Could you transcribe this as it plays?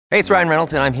Hey, it's Ryan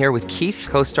Reynolds, and I'm here with Keith,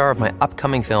 co-star of my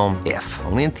upcoming film, If,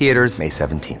 only in theaters May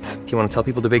 17th. Do you want to tell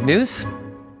people the big news?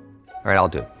 All right, I'll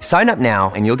do it. Sign up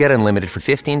now and you'll get unlimited for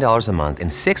 $15 a month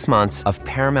and 6 months of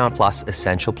Paramount Plus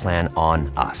Essential Plan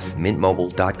on us.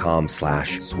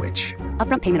 MintMobile.com/switch.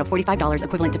 Upfront payment of $45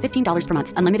 equivalent to $15 per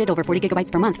month. Unlimited over 40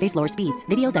 gigabytes per month. Face lower speeds.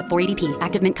 Videos at 480p.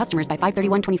 Active Mint customers by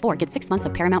 531.24 get 6 months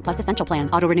of Paramount Plus Essential Plan.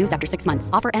 Auto renews after 6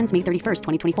 months. Offer ends May 31st,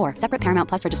 2024. Separate Paramount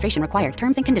Plus registration required.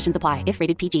 Terms and conditions apply if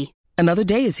rated PG. Another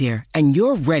day is here, and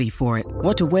you're ready for it.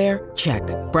 What to wear? Check.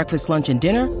 Breakfast, lunch, and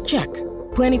dinner? Check.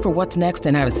 Planning for what's next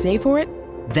and how to save for it?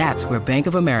 That's where Bank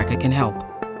of America can help.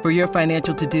 For your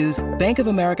financial to-dos, Bank of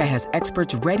America has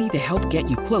experts ready to help get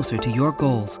you closer to your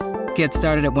goals. Get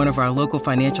started at one of our local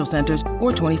financial centers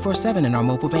or 24/7 in our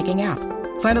mobile banking app.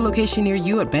 Find a location near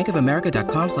you at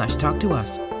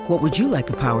bankofamerica.com/talktous. What would you like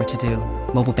the power to do?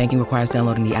 Mobile banking requires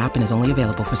downloading the app and is only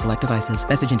available for select devices.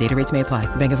 Message and data rates may apply.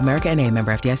 Bank of America N.A.,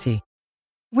 member FDIC.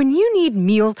 When you need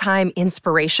mealtime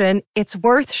inspiration, it's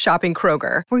worth shopping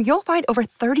Kroger, where you'll find over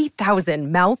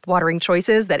 30,000 mouth-watering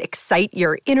choices that excite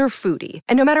your inner foodie.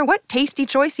 And no matter what tasty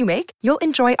choice you make, you'll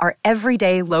enjoy our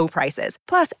everyday low prices,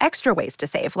 plus extra ways to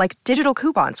save, like digital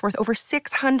coupons worth over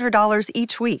 $600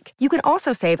 each week. You can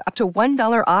also save up to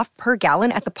 $1 off per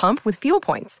gallon at the pump with fuel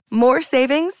points. More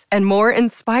savings and more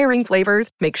inspiring flavors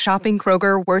make shopping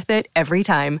Kroger worth it every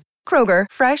time. Kroger,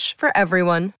 fresh for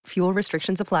everyone. Fuel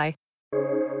restrictions apply.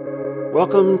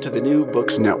 Welcome to the New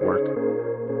Books Network.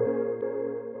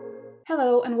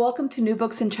 Hello, and welcome to New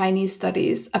Books in Chinese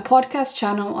Studies, a podcast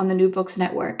channel on the New Books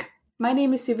Network. My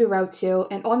name is Suvi Rautio,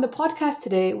 and on the podcast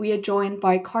today, we are joined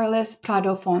by Carles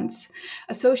Prado Fons,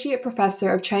 Associate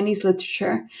Professor of Chinese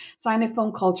Literature,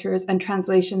 Sinophone Cultures, and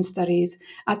Translation Studies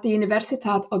at the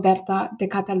Universitat Oberta de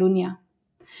Catalunya.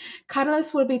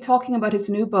 Carles will be talking about his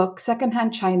new book,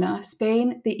 Secondhand China,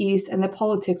 Spain, the East, and the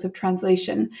Politics of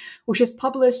Translation, which was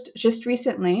published just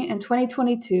recently in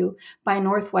 2022 by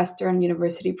Northwestern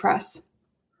University Press.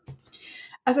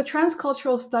 As a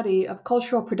transcultural study of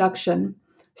cultural production,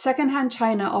 Secondhand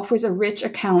China offers a rich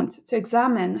account to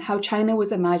examine how China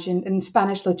was imagined in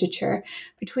Spanish literature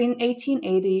between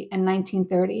 1880 and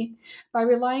 1930 by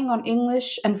relying on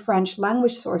English and French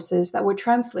language sources that were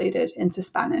translated into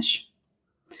Spanish.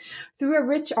 Through a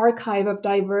rich archive of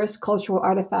diverse cultural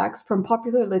artifacts from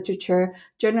popular literature,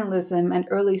 journalism, and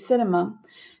early cinema,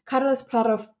 Carles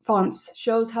Prado Fons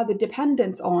shows how the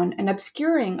dependence on and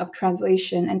obscuring of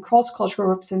translation and cross-cultural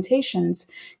representations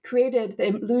created the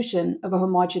illusion of a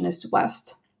homogeneous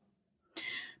West.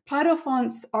 Prado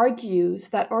Fons argues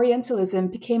that Orientalism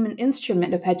became an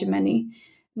instrument of hegemony,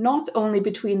 not only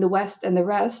between the West and the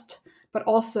rest, but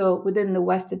also within the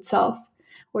West itself,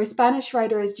 where Spanish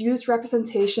writers used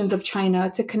representations of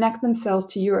China to connect themselves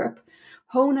to Europe,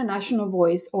 hone a national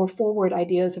voice, or forward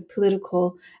ideas of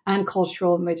political and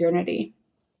cultural modernity.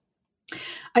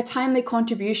 A timely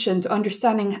contribution to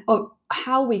understanding of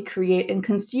how we create and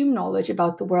consume knowledge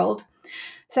about the world,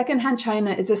 Secondhand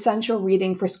China is essential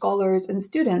reading for scholars and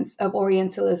students of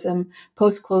Orientalism,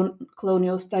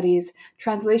 post-colonial studies,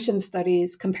 translation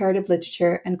studies, comparative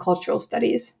literature, and cultural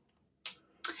studies.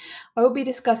 I will be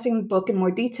discussing the book in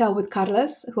more detail with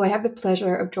Carles, who I have the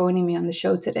pleasure of joining me on the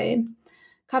show today.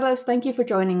 Carles, thank you for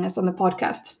joining us on the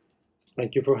podcast.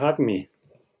 Thank you for having me.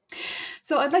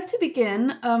 So I'd like to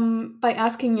begin by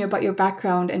asking you about your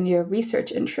background and your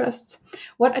research interests.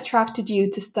 What attracted you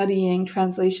to studying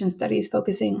translation studies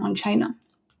focusing on China?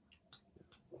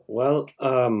 Well,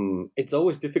 it's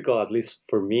always difficult, at least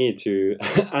for me, to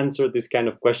answer these kind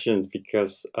of questions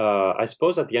because I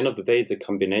suppose at the end of the day, it's a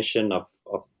combination of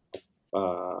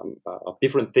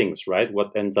different things, right?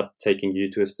 What ends up taking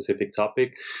you to a specific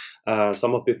topic.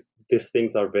 Some of these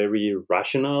things are very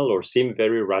rational or seem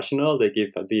very rational. They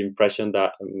give the impression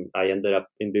that I ended up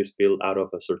in this field out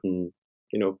of a certain,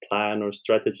 plan or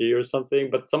strategy or something.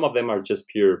 But some of them are just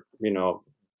pure,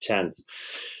 chance.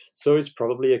 So it's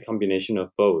probably a combination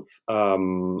of both. I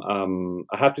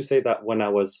have to say that when I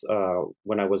was a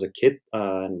kid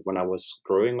and when I was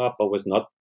growing up, I was not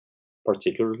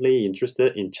particularly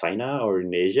interested in China or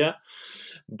in Asia,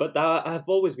 but I've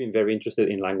always been very interested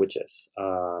in languages,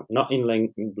 not in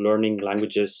learning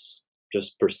languages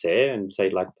just per se and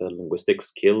say like the linguistic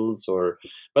skills,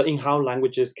 but in how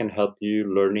languages can help you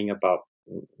learning about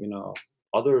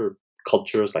other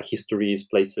cultures like histories,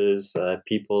 places,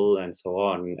 people, and so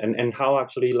on, and how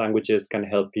actually languages can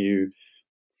help you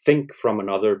think from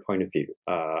another point of view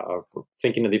or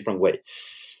think in a different way.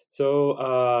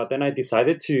 So then I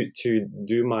decided to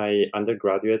do my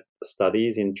undergraduate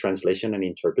studies in translation and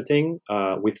interpreting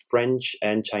with French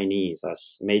and Chinese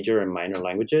as major and minor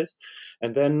languages.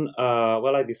 And then,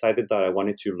 I decided that I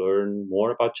wanted to learn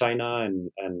more about China, and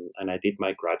I did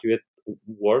my graduate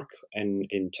work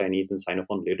in Chinese and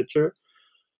Sinophone literature.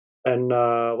 And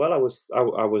I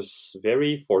was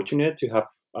very fortunate to have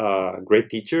great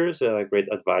teachers, great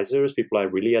advisors, people I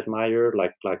really admire,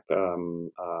 like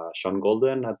Sean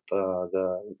Golden at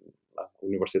the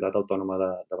Universidad Autónoma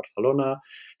de Barcelona,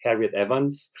 Harriet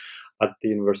Evans at the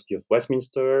University of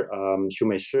Westminster, Xu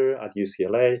Meishi at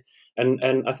UCLA, and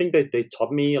I think that they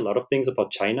taught me a lot of things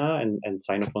about China and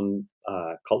Sinophone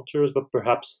cultures, but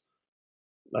perhaps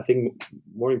I think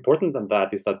more important than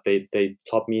that is that they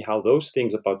taught me how those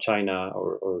things about China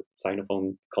or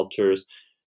Sinophone cultures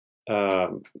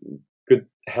could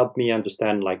help me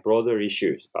understand like broader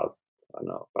issues about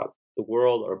about the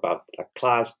world, or about like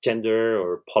class, gender,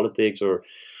 or politics, or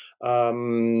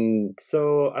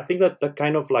so I think that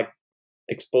kind of like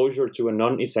exposure to a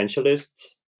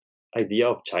non-essentialist idea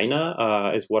of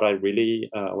China is what I really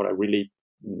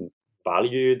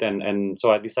valued, and so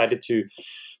I decided to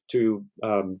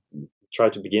try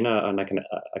to begin an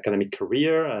academic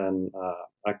career, and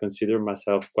I consider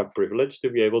myself quite privileged to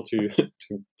be able to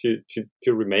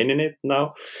remain in it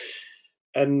now.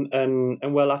 And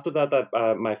well, after that,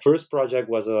 my first project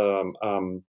was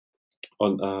on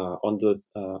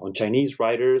Chinese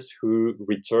writers who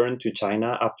returned to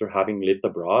China after having lived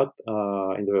abroad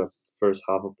in the first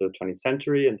half of the 20th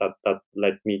century, and that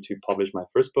led me to publish my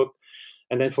first book.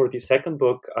 And then for the second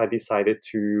book, I decided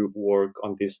to work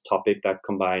on this topic that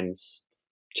combines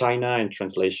China and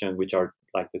translation, which are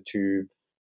like the two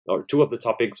of the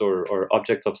topics or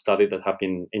objects of study that have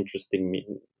been interesting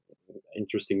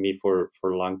me for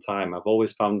a long time. I've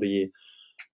always found the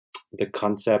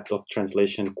concept of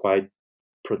translation quite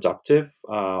productive,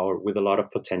 or with a lot of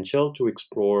potential to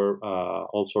explore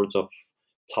all sorts of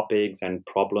topics and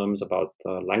problems about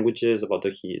languages, about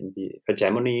the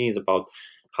hegemonies, about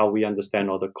how we understand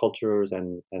other cultures,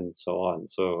 and so on.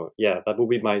 So yeah, that would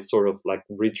be my sort of like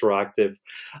retroactive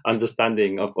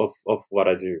understanding of what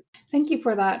I do. Thank you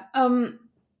for that.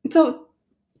 So,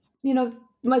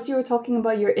 as you were talking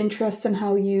about your interests and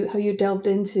how you delved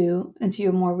into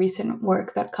your more recent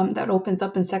work that opens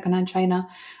up in secondhand China,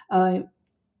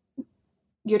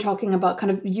 you're talking about kind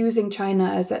of using China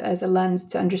as a lens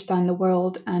to understand the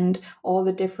world and all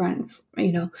the different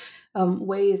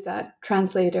ways that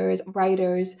translators,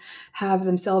 writers have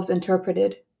themselves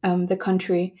interpreted the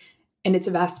country in its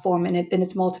vast form and in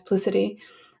its multiplicity.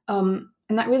 And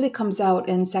that really comes out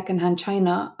in Secondhand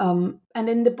China. And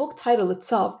in the book title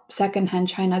itself, Secondhand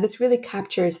China, this really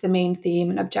captures the main theme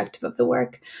and objective of the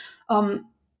work.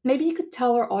 Maybe you could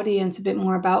tell our audience a bit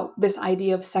more about this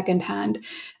idea of secondhand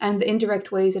and the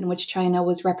indirect ways in which China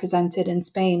was represented in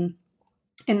Spain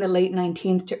in the late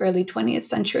 19th to early 20th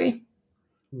century.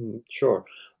 Sure.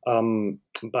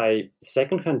 By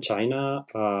secondhand China,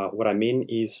 what I mean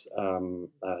is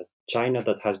China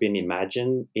that has been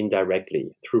imagined indirectly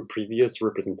through previous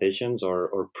representations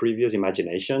or previous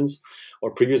imaginations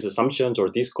or previous assumptions or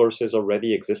discourses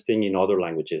already existing in other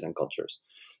languages and cultures.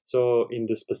 So in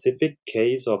the specific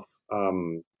case of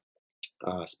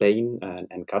Spain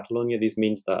and Catalonia, this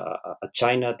means that a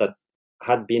China that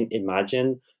had been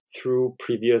imagined through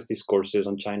previous discourses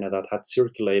on China that had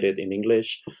circulated in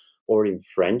English or in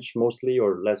French mostly,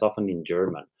 or less often in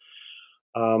German.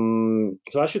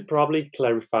 So I should probably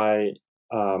clarify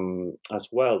as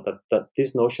well that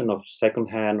this notion of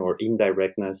secondhand or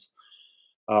indirectness,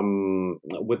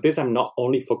 with this I'm not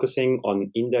only focusing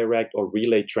on indirect or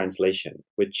relay translation,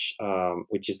 which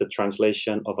is the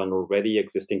translation of an already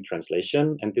existing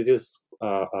translation, and this is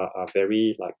a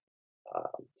very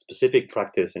specific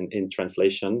practice in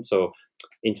translation. So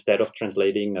instead of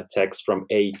translating a text from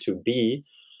A to B,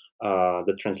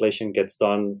 the translation gets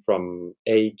done from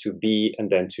A to B and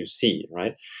then to C,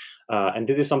 right? And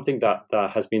this is something that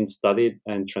has been studied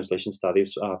in translation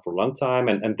studies for a long time,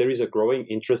 and there is a growing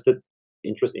interest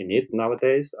in it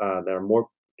nowadays. There are more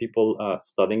people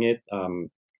studying it.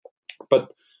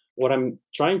 But what I'm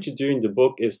trying to do in the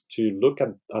book is to look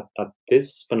at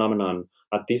this phenomenon,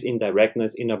 at this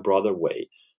indirectness in a broader way.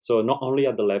 So not only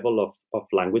at the level of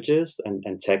languages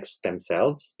and texts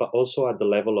themselves, but also at the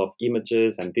level of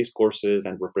images and discourses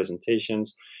and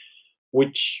representations,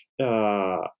 which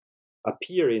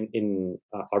appear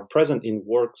are present in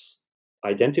works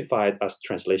identified as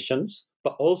translations,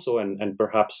 but also and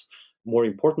perhaps more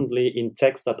importantly in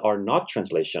texts that are not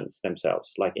translations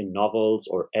themselves, like in novels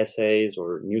or essays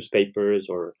or newspapers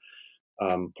or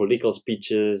political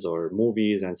speeches or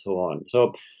movies and so on.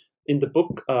 So in the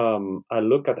book, I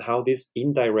look at how this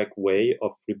indirect way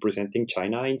of representing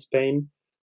China in Spain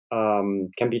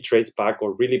can be traced back,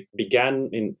 or really began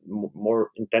in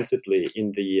more intensively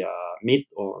in the mid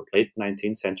or late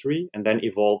 19th century, and then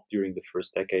evolved during the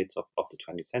first decades of the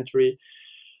 20th century.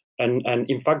 And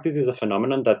in fact, this is a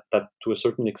phenomenon that to a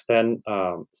certain extent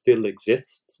still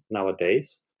exists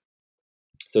nowadays.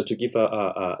 So to give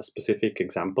a specific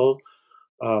example,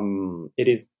 it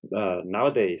is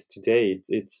nowadays, today,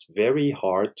 it's very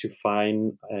hard to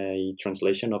find a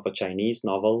translation of a Chinese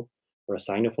novel or a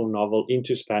Sinophone novel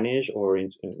into Spanish or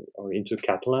into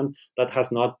Catalan that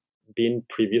has not been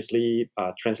previously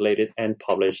translated and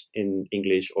published in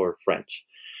English or French.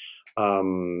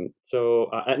 And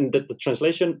the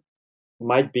translation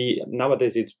might be,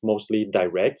 nowadays it's mostly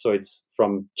direct, so it's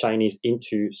from Chinese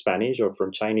into Spanish or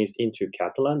from Chinese into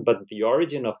Catalan, but the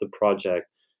origin of the project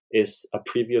is a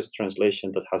previous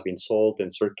translation that has been sold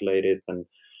and circulated and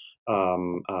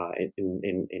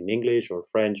in English or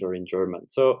French or in German.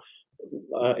 So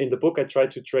in the book, I try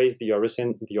to trace the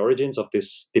origins of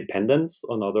this dependence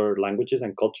on other languages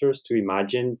and cultures to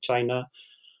imagine China,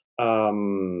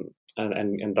 and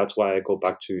that's why I go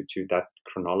back to that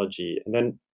chronology. And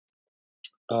then,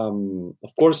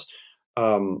 of course,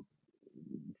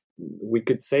 we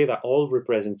could say that all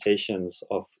representations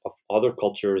of other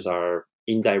cultures are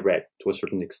indirect to a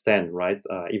certain extent, right?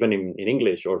 Even in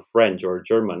English or French or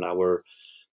German,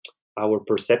 our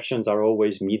perceptions are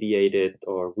always mediated,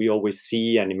 or we always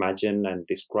see and imagine and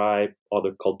describe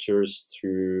other cultures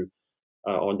through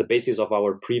on the basis of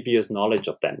our previous knowledge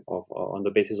of them, on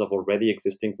the basis of already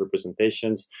existing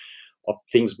representations of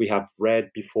things we have read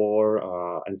before,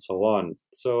 and so on.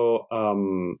 So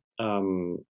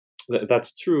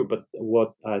that's true, but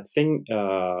what I think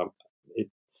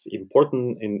it's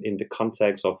important in the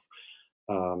context of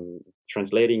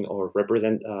translating or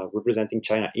representing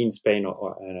China in Spain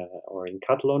or in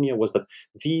Catalonia was that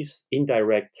these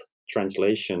indirect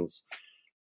translations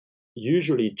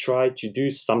usually try to do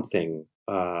something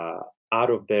out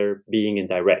of their being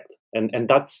indirect, and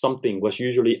that something was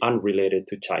usually unrelated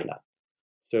to China.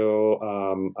 So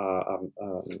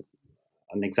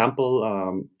an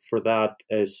example for that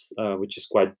is, which is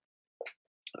quite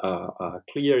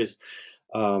clear, is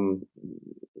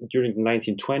during the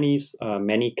 1920s,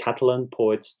 many Catalan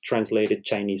poets translated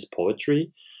Chinese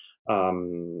poetry,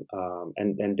 and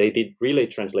they did relay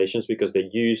translations because they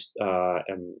used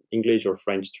English or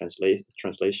French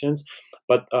translations.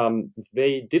 But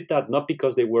they did that not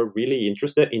because they were really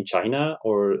interested in China,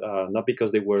 or not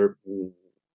because they were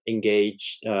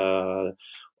engaged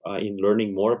in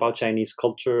learning more about Chinese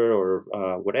culture or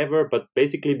whatever, but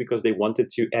basically because they wanted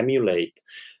to emulate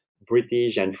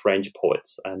British and French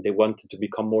poets, and they wanted to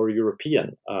become more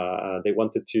European. They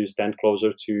wanted to stand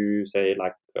closer to, say,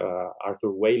 like Arthur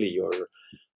Waley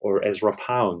or Ezra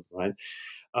Pound, right?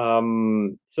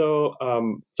 So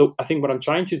I think what I'm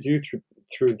trying to do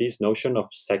through this notion of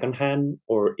secondhand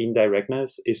or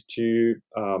indirectness is to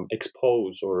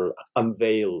expose or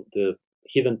unveil the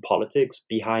hidden politics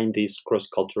behind these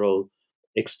cross-cultural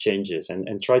exchanges,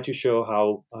 and try to show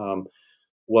how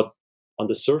what on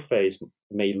the surface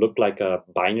may look like a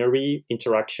binary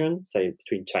interaction, say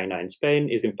between China and Spain,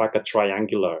 is in fact a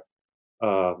triangular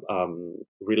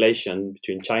relation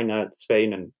between China,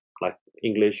 Spain, and like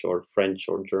English or French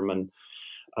or German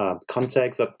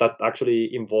context that actually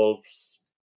involves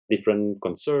different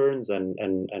concerns and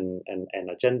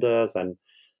agendas, and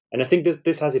I think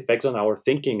this has effects on our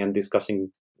thinking and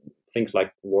discussing things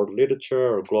like world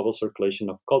literature or global circulation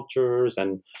of cultures.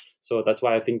 And so that's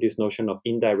why I think this notion of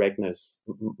indirectness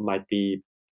might be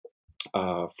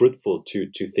fruitful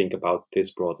to think about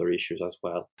these broader issues as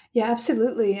well. Yeah,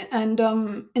 absolutely. And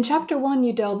in chapter 1,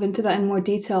 you delve into that in more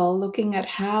detail, looking at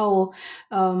how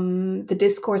the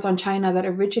discourse on China that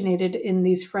originated in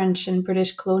these French and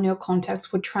British colonial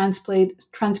contexts would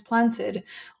transplanted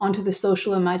onto the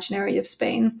social imaginary of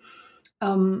Spain.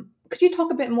 Could you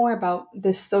talk a bit more about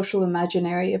this social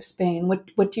imaginary of Spain?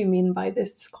 What do you mean by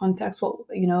this context? What,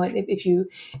 you know, if you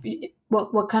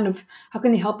what kind of, how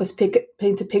can you help us paint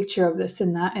a picture of this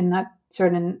in that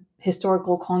certain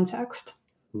historical context?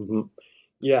 Mm-hmm.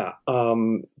 Yeah.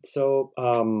 In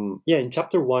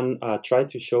chapter 1, try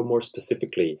to show more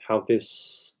specifically how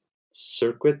this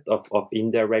circuit of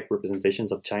indirect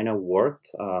representations of China worked.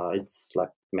 It's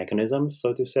like mechanisms,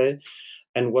 so to say,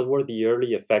 and what were the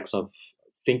early effects of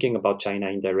thinking about China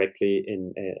indirectly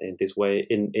in this way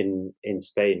in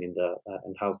Spain,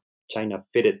 and how China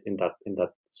fitted in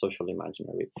that social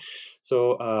imaginary.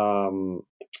 So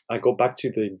I go back to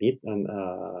the mid and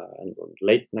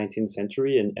late 19th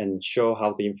century and show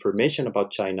how the information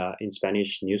about China in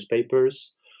Spanish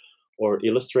newspapers or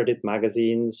illustrated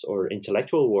magazines or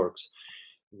intellectual works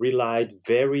relied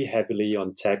very heavily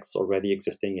on texts already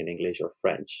existing in English or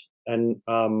French. And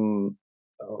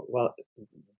well,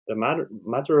 the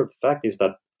matter of fact is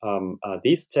that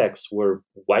these texts were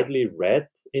widely read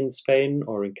in Spain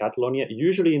or in Catalonia,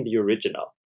 usually in the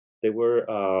original. They were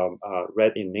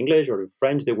read in English or in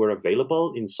French. They were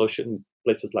available in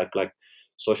places like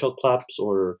social clubs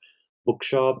or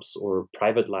bookshops or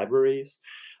private libraries.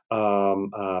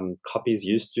 Copies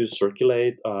used to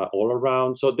circulate all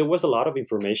around. So there was a lot of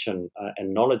information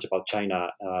and knowledge about China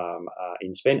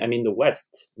in Spain and in the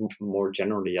West more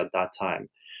generally at that time.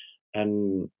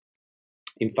 And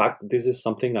in fact, this is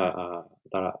something that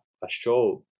I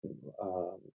show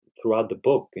throughout the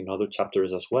book in other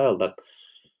chapters as well, that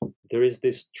there is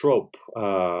this trope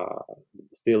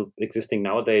still existing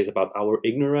nowadays about our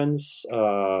ignorance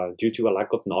due to a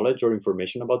lack of knowledge or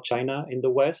information about China in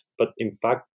the West. But in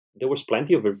fact, there was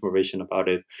plenty of information about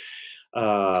it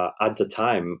at the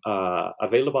time,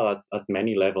 available at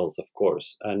many levels, of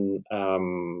course. And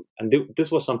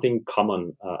this was something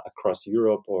common across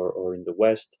Europe or in the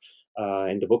West.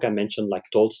 In the book, I mentioned like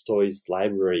Tolstoy's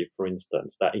library, for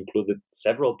instance, that included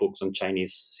several books on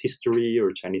Chinese history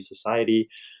or Chinese society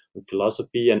and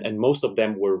philosophy, and most of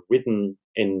them were written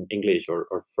in English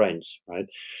or French, right?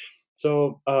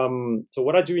 So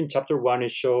what I do in chapter 1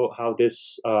 is show how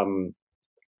this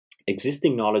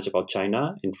existing knowledge about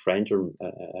China in French and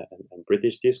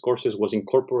British discourses was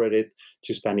incorporated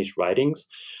to Spanish writings.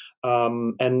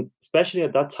 And especially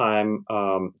at that time,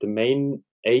 the main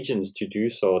agents to do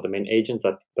so, the main agents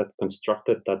that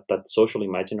constructed that social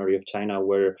imaginary of China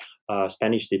were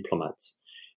Spanish diplomats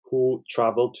who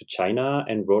traveled to China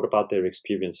and wrote about their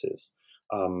experiences.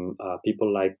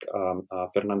 People like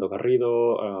Fernando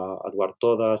Garrido, Eduard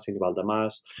Todas, Aníbal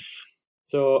Damas.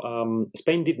 So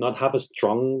Spain did not have a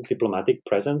strong diplomatic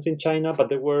presence in China, but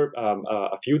there were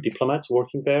a few diplomats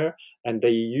working there, and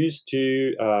they used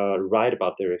to write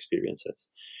about their experiences.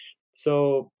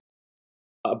 So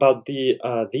about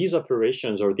these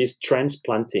operations or this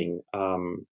transplanting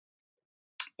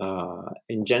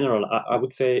in general, I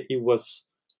would say it was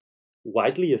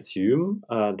widely assumed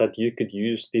that you could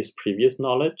use this previous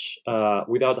knowledge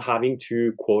without having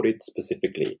to quote it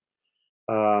specifically.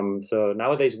 So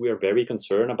nowadays we are very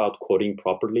concerned about quoting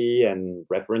properly and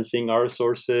referencing our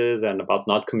sources and about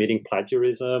not committing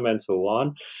plagiarism and so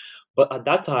on. But at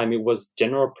that time, it was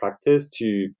general practice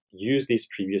to use these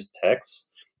previous texts.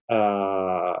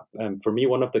 And for me,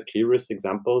 one of the clearest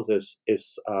examples is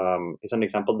an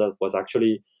example that was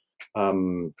actually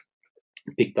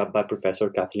picked up by Professor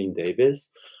Kathleen Davis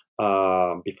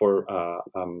before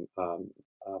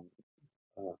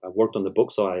I worked on the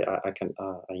book, so I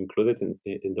include it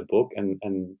in the book.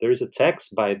 And there is a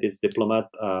text by this diplomat.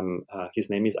 His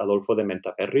name is Adolfo de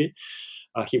Mentaperri.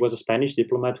 He was a Spanish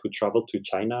diplomat who traveled to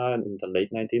China in the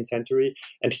late 19th century,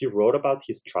 and he wrote about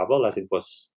his travel as it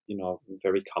was,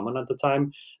 very common at the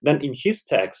time. Then in his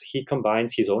text, he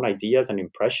combines his own ideas and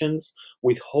impressions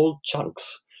with whole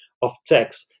chunks of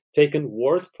text taken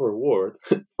word for word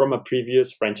from a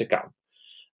previous French account.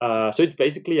 So it's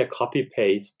basically a copy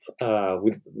paste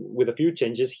with a few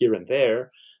changes here and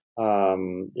there.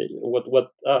 What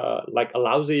like a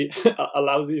lousy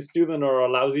student or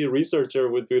a lousy researcher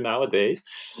would do nowadays.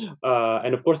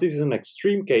 And of course, this is an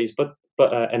extreme case, but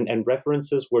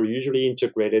references were usually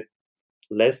integrated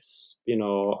less, in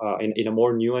a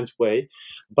more nuanced way.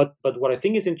 But what I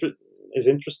think is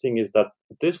interesting is that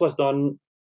this was done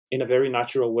in a very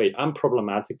natural way,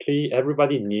 unproblematically.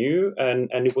 Everybody knew, and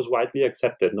it was widely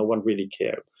accepted. No one really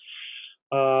cared.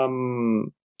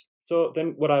 So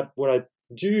then, what I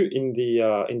do in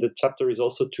the chapter is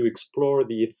also to explore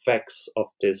the effects of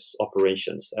these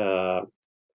operations, of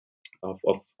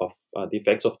the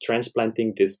effects of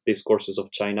transplanting these discourses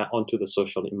of China onto the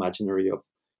social imaginary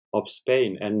of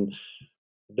Spain. And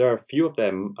there are a few of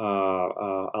them.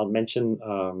 I'll mention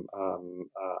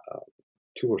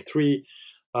two or three.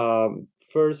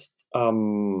 First,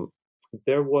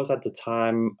 there was at the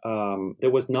time, there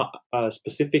was not a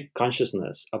specific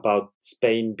consciousness about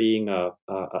Spain being a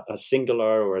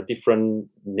singular or a different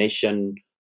nation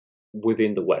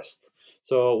within the West.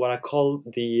 So what I call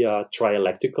the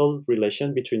trialectical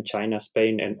relation between China,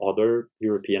 Spain, and other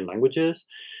European languages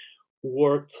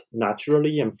worked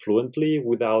naturally and fluently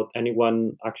without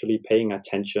anyone actually paying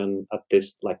attention at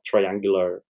this like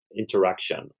triangular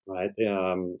interaction, right?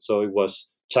 So it was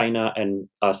China and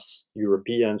us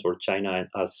Europeans, or China and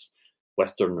us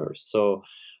Westerners. So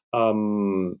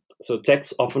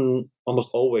texts often, almost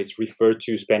always, refer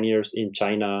to Spaniards in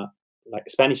China like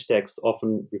Spanish texts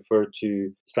often refer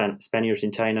to Spaniards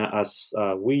in China as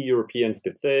we Europeans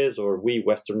did this, or we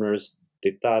Westerners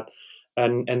did that.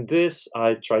 And this,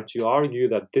 I try to argue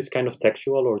that this kind of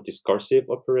textual or discursive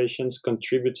operations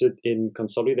contributed in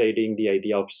consolidating the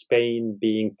idea of Spain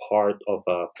being part of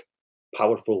a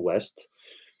powerful West,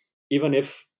 even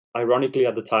if, ironically,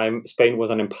 at the time, Spain was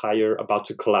an empire about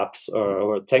to collapse,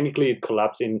 or technically it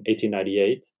collapsed in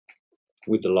 1898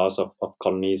 with the loss of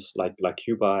colonies like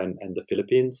Cuba and the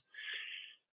Philippines.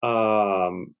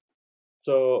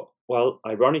 So, well,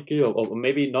 ironically, or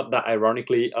maybe not that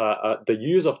ironically, the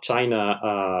use of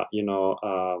China,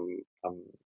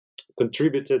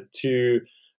 contributed to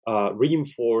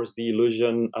reinforce the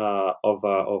illusion of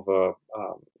a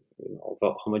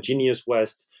homogeneous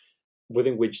West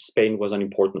within which Spain was an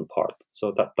important part.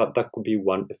 So that could be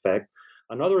one effect.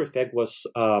 Another effect was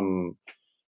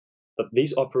that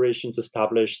these operations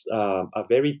established a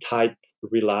very tight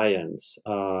reliance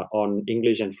on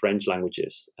English and French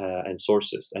languages and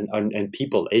sources and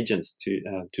people, agents to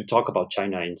talk about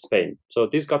China in Spain. So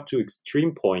this got to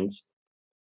extreme points.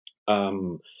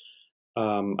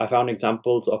 I found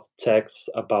examples of texts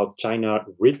about China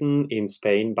written in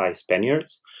Spain by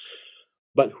Spaniards,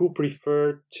 but who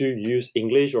preferred to use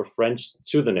English or French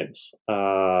pseudonyms,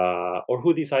 or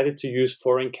who decided to use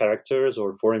foreign characters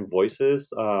or foreign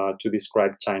voices to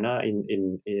describe China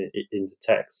in the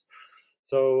text.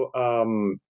 So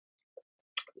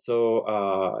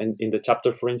in the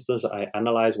chapter, for instance, I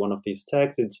analyzed one of these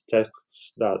texts. It's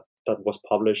texts that was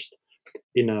published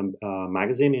in a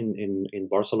magazine in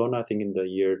Barcelona, I think in the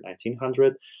year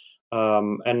 1900,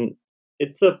 and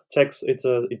it's a text. It's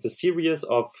a series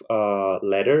of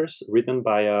letters written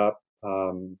by a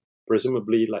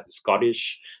presumably like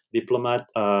Scottish diplomat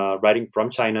writing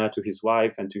from China to his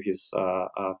wife and to his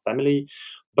family.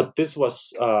 But this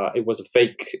was it was a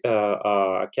fake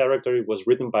character. It was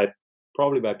written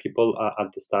probably by people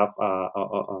at the staff,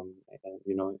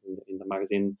 in the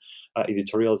magazine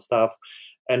editorial staff,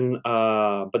 and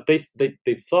but they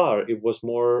thought it was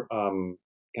more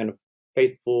kind of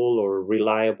faithful or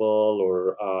reliable,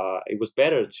 or it was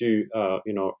better to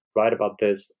write about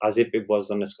this as if it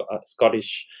was a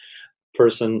Scottish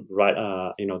person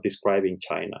describing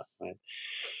China, right?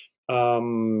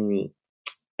 And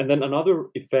then another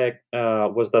effect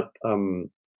was that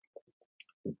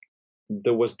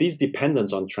there was this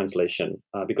dependence on translation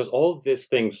because all these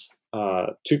things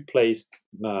took place.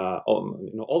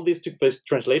 All these took place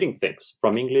translating things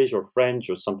from English or French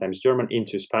or sometimes German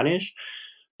into Spanish.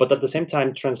 But at the same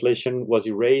time, translation was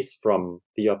erased from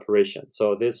the operation.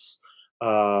 So this,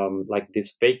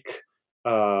 this fake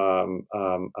writer,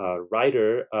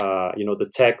 the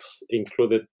text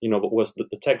included,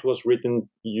 the text was written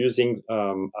using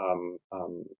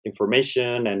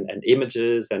information and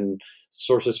images and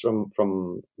sources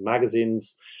from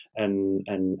magazines and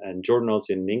journals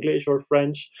in English or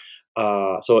French.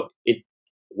 So it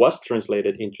was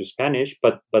translated into Spanish,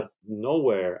 but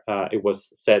nowhere it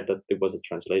was said that it was a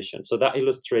translation. So that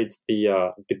illustrates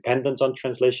the dependence on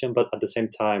translation, but at the same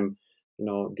time,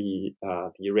 the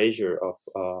erasure of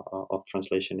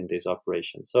translation in this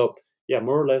operation. So yeah,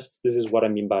 more or less, this is what I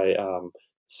mean by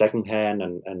secondhand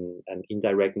and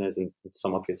indirectness and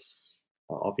some of its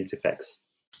effects.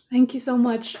 Thank you so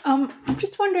much. I'm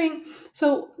just wondering,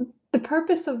 so the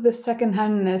purpose of the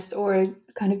secondhandness, or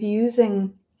kind of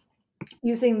using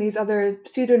these other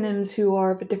pseudonyms who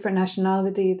are of a different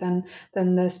nationality than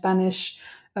the Spanish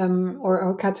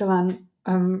or Catalan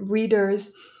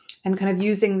readers, and kind of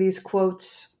using these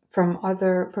quotes from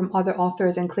other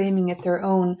authors and claiming it their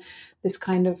own, this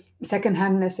kind of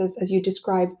secondhandness as you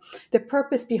describe. The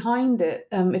purpose behind it,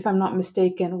 if I'm not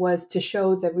mistaken, was to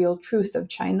show the real truth of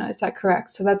China. Is that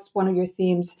correct? So that's one of your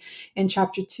themes in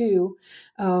chapter 2,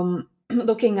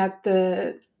 looking at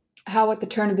how at the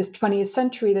turn of this 20th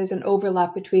century, there's an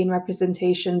overlap between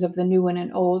representations of the new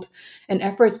and old and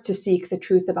efforts to seek the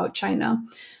truth about China.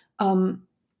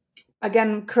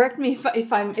 Again, correct me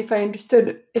if I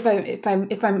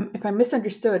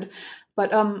misunderstood,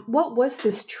 but what was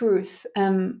this truth,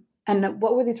 and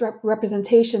what were these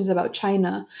representations about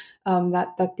China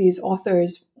that these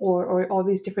authors or all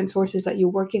these different sources that you're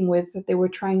working with, that they were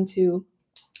trying to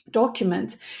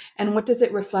document, and what does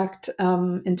it reflect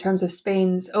in terms of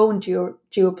Spain's own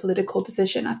geopolitical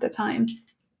position at the time?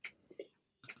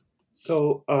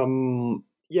 So in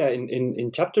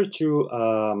chapter 2,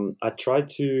 I try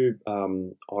to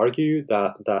argue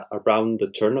that around the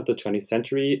turn of the 20th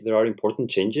century, there are important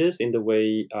changes in the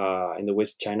way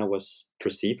China was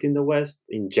perceived in the West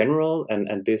in general,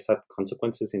 and this had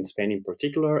consequences in Spain in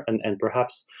particular, and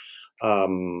perhaps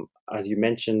as you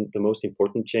mentioned, the most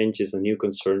important change is a new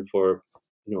concern for,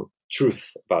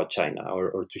 truth about China,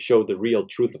 or to show the real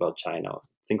truth about China,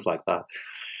 things like that.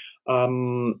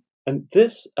 And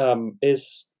this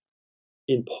is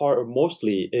in part, or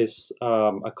mostly, is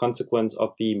a consequence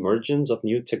of the emergence of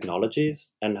new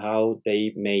technologies and how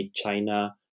they made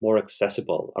China more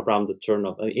accessible around the turn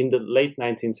of in the late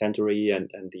 19th century and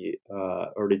the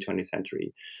early 20th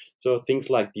century. So things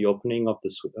like the opening of the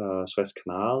Suez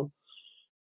Canal,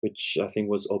 which I think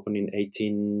was opened in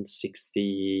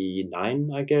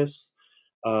 1869, I guess.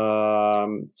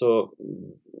 So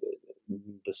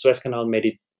the Suez Canal made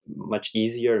it much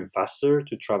easier and faster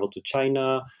to travel to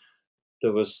China.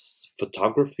 There was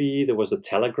photography, there was the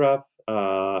telegraph,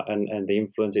 and the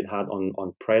influence it had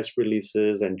on press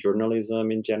releases and journalism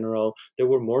in general. There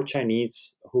were more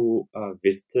Chinese who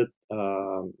visited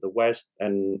the West,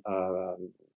 and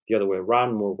the other way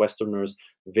around, more Westerners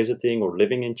visiting or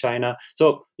living in China.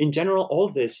 So in general, all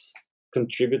this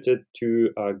contributed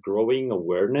to a growing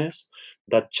awareness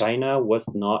that China was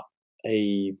not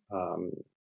a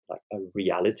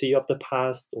reality of the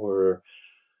past, or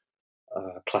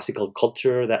classical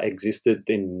culture that existed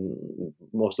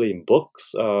mostly in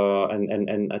books,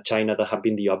 and a China that had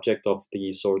been the object of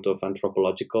the sort of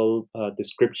anthropological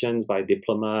descriptions by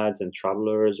diplomats and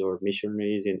travelers or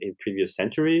missionaries in previous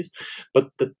centuries. But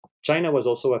China was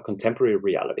also a contemporary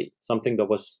reality, something that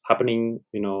was happening,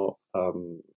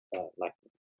 like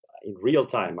in real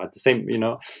time at the same,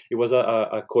 it was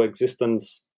a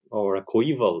coexistence or a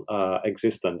coeval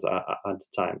existence at the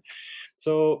time.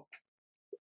 So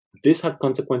this had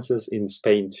consequences in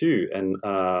Spain too, and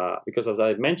because, as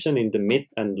I mentioned, in the mid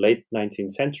and late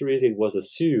 19th centuries, it was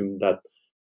assumed that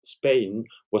Spain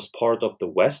was part of the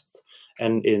West,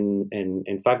 and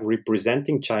in fact,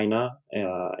 representing China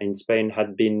in Spain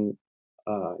had been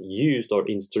used or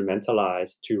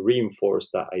instrumentalized to reinforce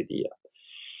that idea.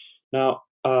 Now,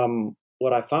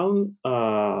 what I found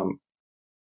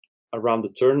around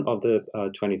the turn of the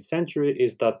 20th century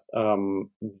is that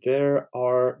there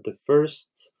are the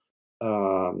first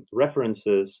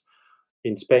references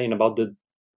in Spain about the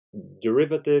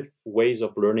derivative ways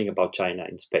of learning about China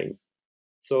in Spain.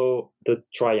 So the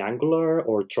triangular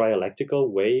or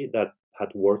trialectical way that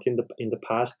had worked in the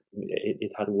past,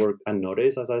 it had worked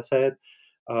unnoticed, as I said,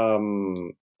 of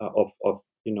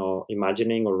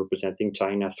imagining or representing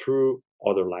China through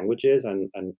other languages and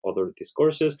other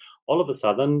discourses, all of a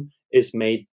sudden is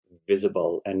made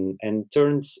visible and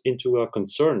turns into a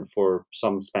concern for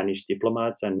some Spanish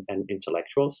diplomats and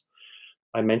intellectuals.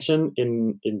 I mentioned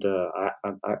I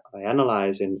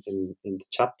analyze in the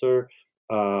chapter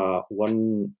the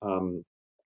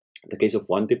case of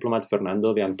one diplomat,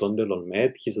 Fernando de Antón de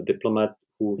Lolmed. He's a diplomat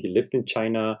he lived in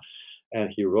China,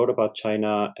 and he wrote about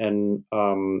China, and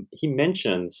he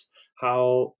mentions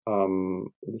how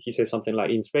he says something like,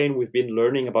 in Spain, we've been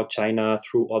learning about China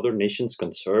through other nations'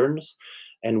 concerns,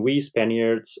 and we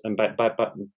Spaniards, and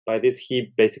by this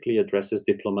he basically addresses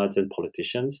diplomats and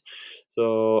politicians.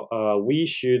 So we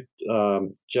should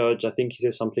judge, I think he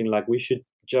says something like, we should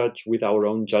judge with our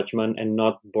own judgment and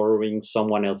not borrowing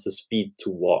someone else's feet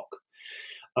to walk.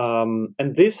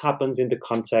 And this happens in the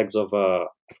context of,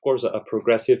 course, a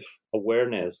progressive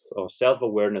awareness or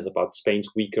self-awareness about Spain's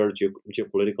weaker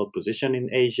geopolitical position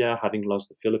in Asia, having lost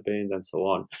the Philippines and so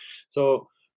on. So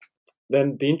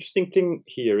then the interesting thing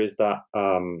here is that,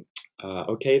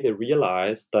 they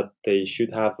realized that they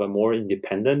should have a more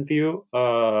independent view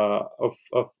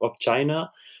of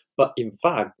China. But in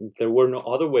fact, there were no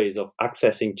other ways of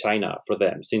accessing China for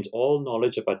them, since all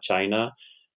knowledge about China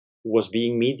was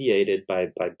being mediated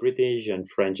by British and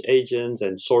French agents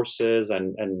and sources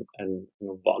and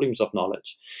volumes of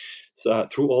knowledge, so,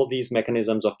 through all these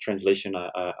mechanisms of translation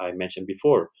I mentioned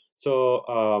before. So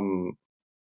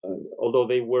although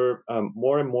they were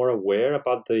more and more aware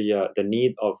about the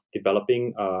need of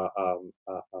developing an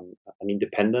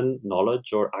independent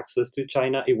knowledge or access to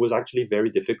China, it was actually very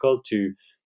difficult to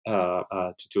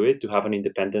do it, to have an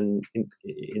independent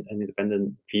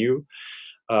view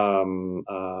and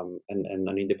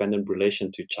an independent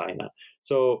relation to China.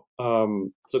 So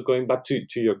going back to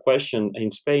your question,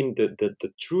 in Spain,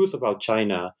 the truth about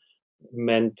China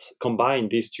combined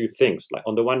these two things. Like,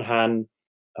 on the one hand,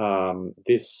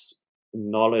 this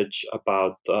knowledge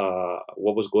about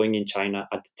what was going in China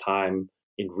at the time,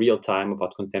 in real time,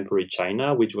 about contemporary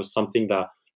China, which was something that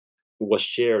was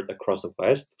shared across the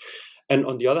West. And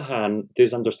on the other hand,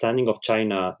 this understanding of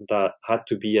China that had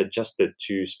to be adjusted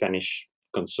to Spanish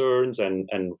concerns and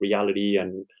reality,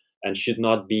 and should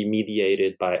not be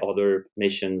mediated by other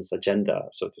nations' agenda,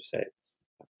 so to say.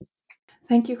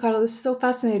 Thank you, Carla. This is so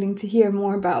fascinating to hear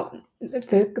more about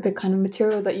the kind of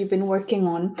material that you've been working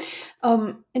on.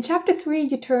 In chapter 3,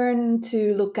 you turn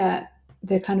to look at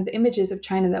the kind of the images of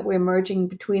China that were emerging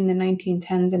between the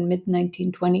 1910s and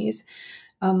mid-1920s.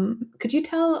 Could you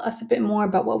tell us a bit more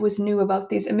about what was new about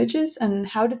these images and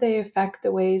how did they affect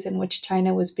the ways in which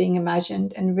China was being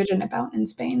imagined and written about in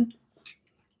Spain?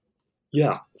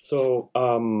 Yeah. So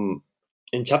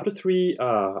in chapter 3,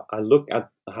 I look at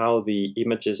how the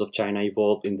images of China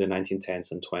evolved in the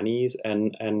 1910s and 20s,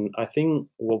 and I think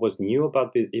what was new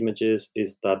about these images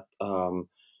is that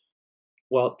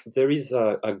there is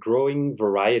a growing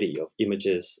variety of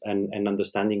images and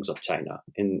understandings of China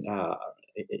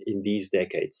in these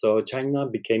decades. So China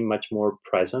became much more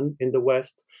present in the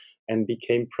West and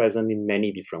became present in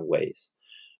many different ways.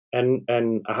 And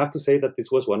I have to say that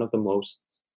this was one of the most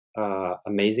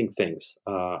amazing things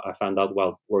I found out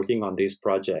while working on this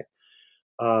project.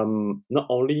 Not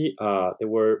only there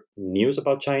were news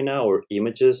about China or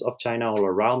images of China all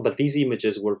around, but these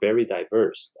images were very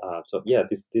diverse.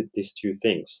 These two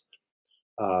things.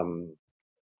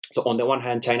 So on the one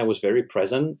hand, China was very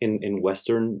present in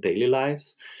Western daily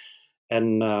lives.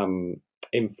 And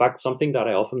in fact, something that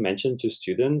I often mention to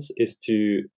students is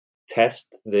to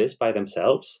test this by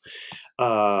themselves.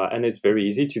 And it's very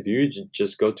easy to do.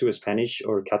 Just go to a Spanish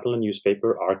or Catalan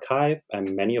newspaper archive,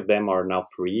 and many of them are now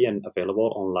free and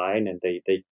available online. And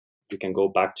you can go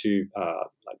back to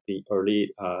like the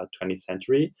early 20th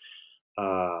century,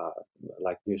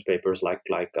 like newspapers like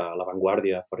La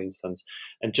Vanguardia, for instance,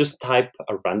 and just type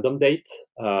a random date,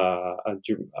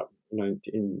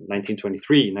 in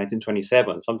 1923,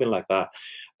 1927, something like that,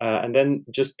 and then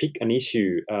just pick an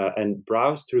issue and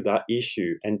browse through that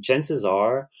issue, and chances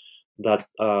are that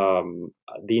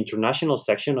the international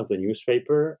section of the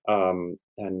newspaper, and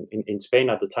in Spain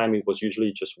at the time it was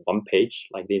usually just one page,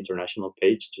 like the international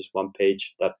page, just one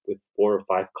page that with 4 or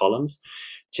 5 columns.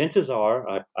 Chances are,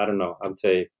 I don't know, I would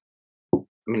say, I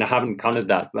mean, I haven't counted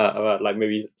that, like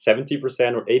maybe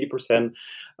 70% or 80%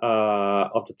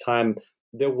 of the time,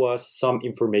 there was some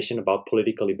information about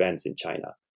political events in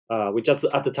China. Which at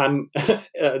the time,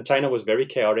 China was very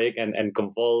chaotic and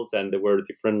convulsed, and there were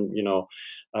different,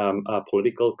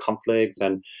 political conflicts.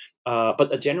 And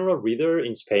but a general reader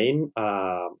in Spain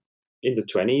in the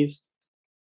 20s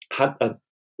had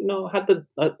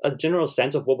a general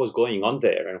sense of what was going on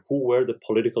there and who were the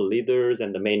political leaders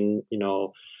and the main,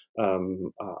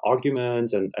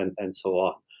 arguments and so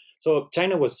on. So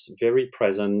China was very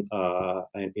present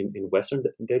in Western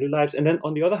daily lives. And then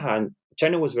on the other hand,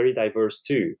 China was very diverse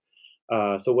too.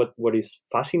 So what is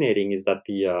fascinating is that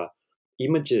the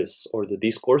images or the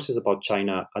discourses about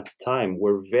China at the time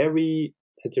were very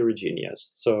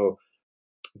heterogeneous. So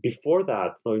before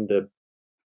that, in the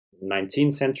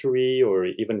 19th century or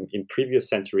even in previous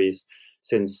centuries,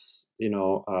 since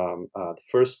the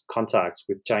first contacts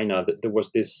with China, there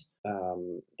was this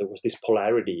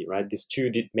polarity, right? These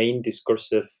two main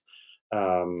discursive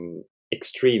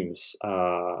extremes.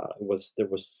 There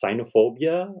was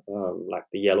xenophobia, like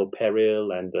the yellow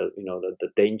peril and the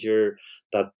danger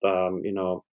that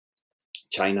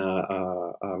China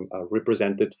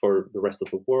represented for the rest of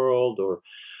the world or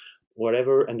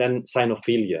whatever, and then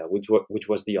xenophilia, which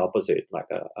was the opposite, like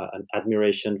an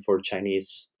admiration for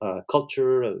Chinese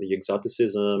culture, the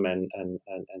exoticism, and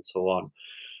so on.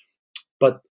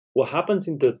 But what happens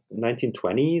in the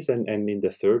 1920s and in the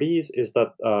 30s is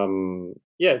that,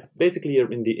 basically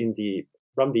in the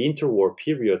around the interwar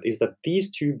period, is that these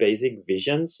two basic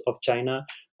visions of China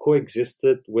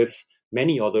coexisted with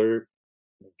many other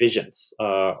visions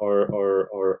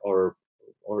or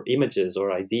images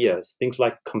or ideas, things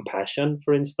like compassion,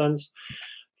 for instance,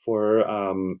 for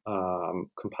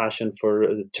compassion for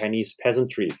the Chinese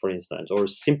peasantry, for instance, or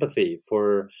sympathy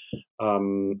for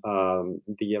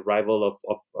the arrival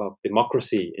of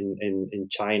democracy in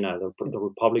China, the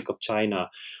Republic of China,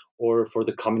 or for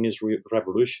the Communist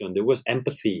Revolution. There was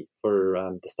empathy for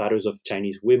the status of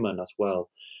Chinese women as well.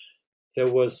 There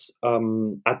was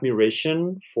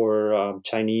admiration for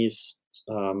Chinese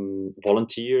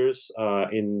volunteers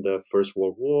in the First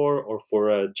World War, or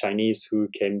for Chinese who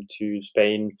came to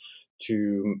Spain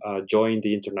to join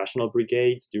the international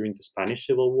brigades during the Spanish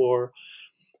Civil War.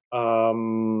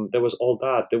 There was all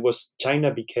that.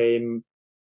 China became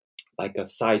like a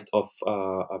site of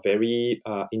a very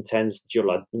intense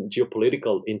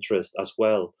geopolitical interest as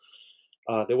well.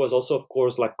 There was also, of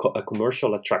course, like a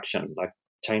commercial attraction, like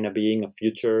China being a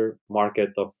future market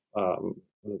of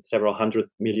several 100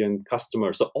 million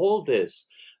customers. So all this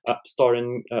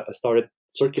started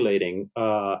circulating,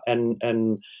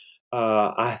 and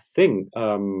I think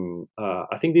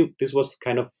this was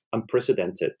kind of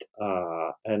unprecedented,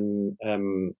 and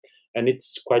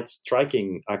it's quite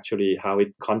striking actually how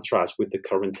it contrasts with the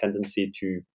current tendency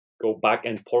to go back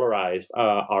and polarize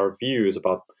our views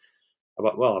about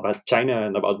China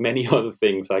and about many other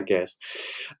things, I guess.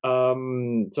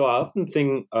 So I often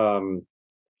think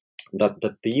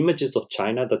that the images of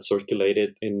China that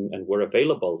circulated and were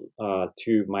available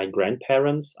to my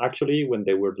grandparents actually when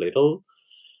they were little,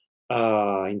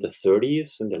 in the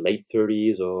 30s, in the late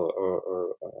 30s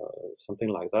or something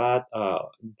like that,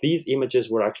 these images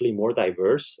were actually more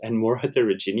diverse and more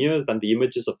heterogeneous than the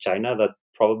images of China that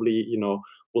probably,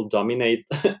 will dominate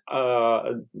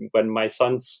when my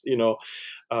sons, get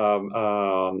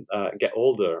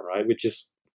older, right? Which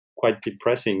is quite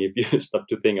depressing if you stop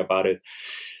to think about it.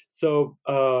 So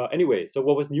anyway, so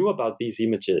what was new about these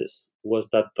images was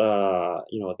that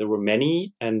there were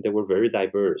many and they were very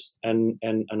diverse. And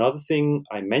another thing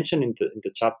I mentioned in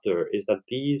the chapter is that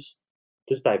this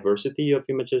diversity of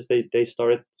images, they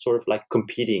started sort of like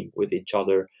competing with each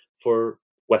other for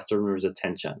Westerners'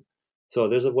 attention. So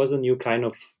there was a new kind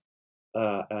of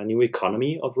a new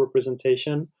economy of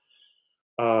representation,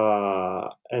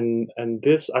 and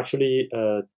this actually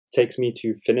takes me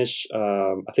to finish.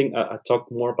 I think I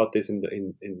talked more about this in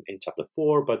chapter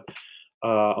 4, but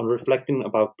on reflecting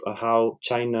about how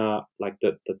China, like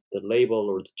the label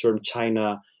or the term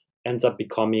China, ends up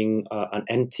becoming an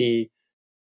empty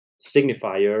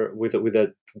signifier with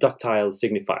a ductile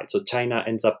signified. So China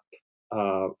ends up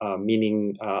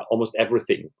meaning almost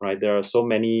everything, right? There are so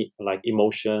many like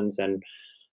emotions and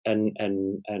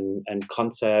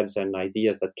concepts and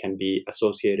ideas that can be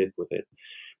associated with it.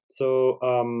 So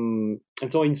and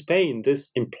so in Spain,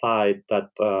 this implied that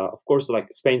of course, like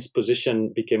Spain's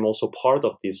position became also part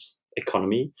of this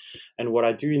economy. And what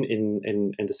I do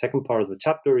in the second part of the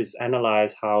chapter is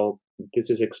analyze how this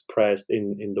is expressed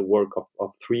in the work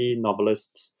of 3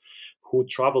 novelists who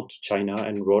traveled to China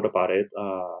and wrote about it: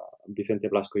 Vicente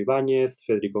Blasco Ibáñez,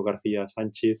 Federico García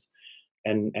Sánchez,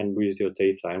 and Luis de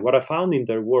Oteiza. And what I found in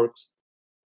their works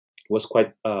was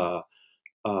quite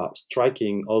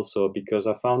striking also, because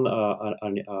I found a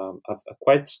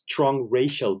quite strong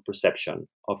racial perception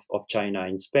of China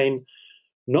in Spain,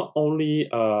 not only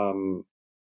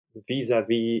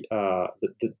vis-a-vis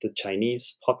the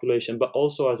Chinese population, but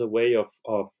also as a way of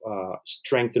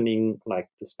strengthening like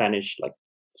the Spanish like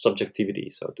subjectivity,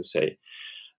 so to say.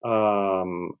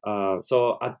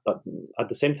 So at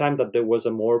the same time that there was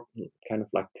a more kind of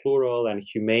like plural and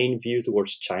humane view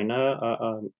towards China,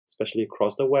 especially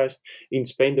across the West, in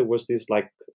Spain there was this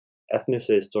like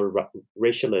ethnicist or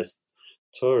racialist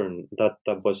turn that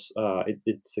was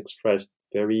it's expressed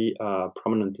very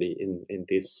prominently in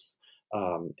these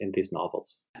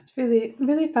novels. That's really,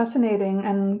 really fascinating.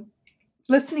 And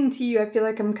listening to you, I feel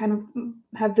like I'm kind of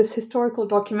have this historical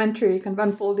documentary kind of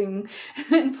unfolding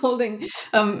in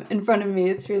front of me.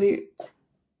 It's really,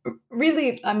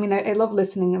 really, I mean, I love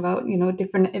listening about,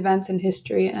 different events in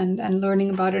history and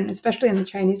learning about it, and especially in the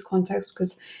Chinese context,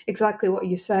 because exactly what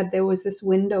you said, there was this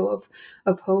window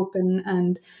of hope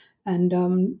and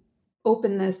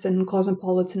openness and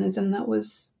cosmopolitanism that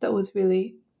was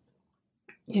really,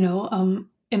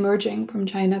 emerging from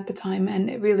China at the time. And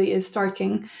it really is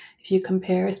starking if you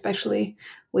compare, especially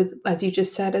with, as you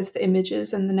just said, as the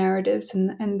images and the narratives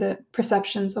and the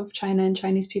perceptions of China and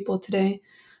Chinese people today.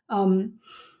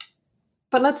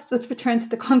 But let's return to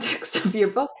the context of your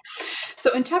book.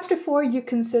 So in chapter 4, you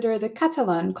consider the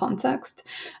Catalan context.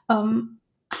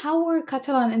 How were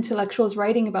Catalan intellectuals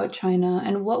writing about China,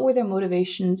 and what were their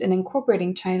motivations in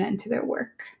incorporating China into their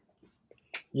work?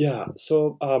 Yeah,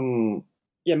 so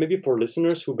maybe for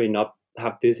listeners who may not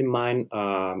have this in mind,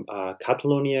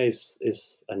 Catalonia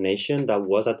is a nation that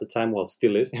was at the time, well,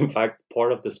 still is, in fact,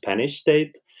 part of the Spanish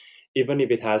state, even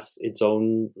if it has its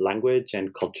own language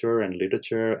and culture and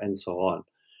literature and so on.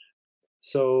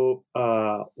 So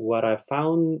what I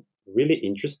found really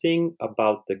interesting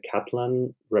about the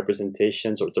Catalan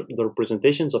representations, or the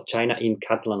representations of China in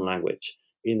Catalan language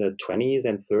in the 20s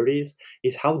and 30s,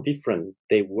 is how different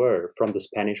they were from the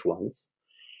Spanish ones,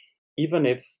 even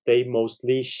if they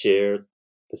mostly shared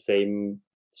the same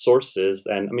sources.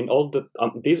 And I mean, all the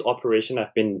these operations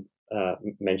I've been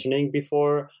mentioning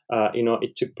before,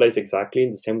 it took place exactly in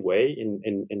the same way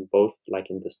in both, like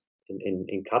in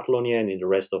Catalonia and in the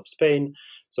rest of Spain.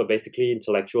 So basically,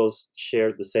 intellectuals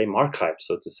shared the same archive,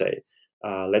 so to say.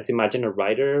 Let's imagine a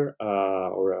writer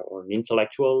or an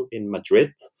intellectual in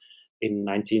Madrid in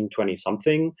 1920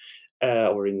 something,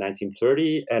 or in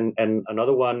 1930, and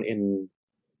another one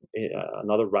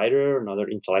another writer, another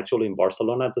intellectual in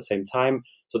Barcelona at the same time.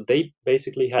 So they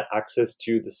basically had access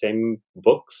to the same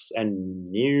books and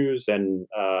news and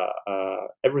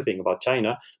everything about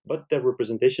China, but their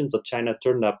representations of China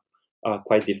turned up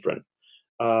quite different.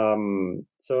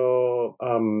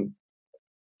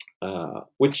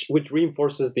 Which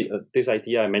reinforces this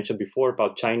idea I mentioned before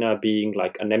about China being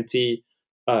like an empty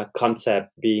concept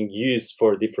being used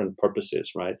for different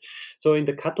purposes, right? So in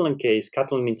the Catalan case,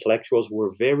 Catalan intellectuals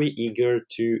were very eager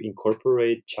to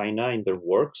incorporate China in their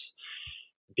works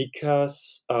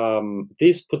because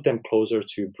this put them closer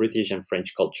to British and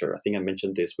French culture. I think I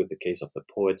mentioned this with the case of the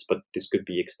poets, but this could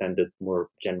be extended more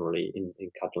generally in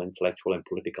Catalan intellectual and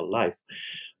political life.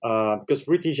 Because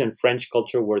British and French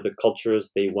culture were the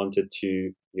cultures they wanted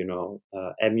to,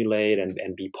 emulate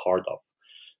and be part of.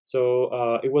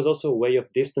 So it was also a way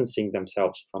of distancing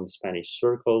themselves from Spanish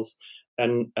circles.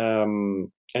 And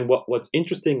what's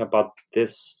interesting about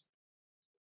this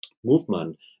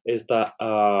movement is that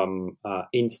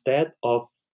instead of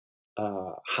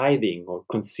hiding or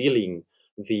concealing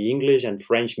the English and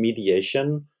French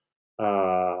mediation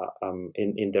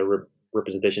in their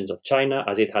representations of China,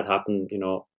 as it had happened,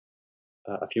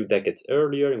 a few decades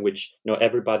earlier, in which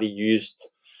everybody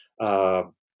used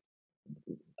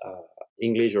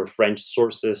English or French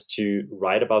sources to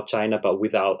write about China, but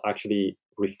without actually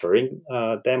referring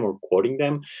them or quoting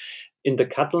them. In the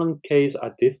Catalan case,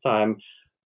 at this time,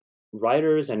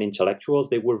 writers and intellectuals,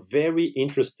 they were very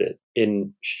interested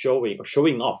in showing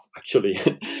off, actually,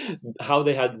 how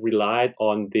they had relied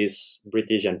on these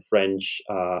British and French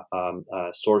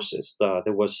sources.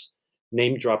 There was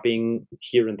name dropping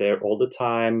here and there all the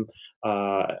time,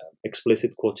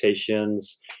 explicit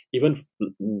quotations, even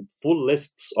full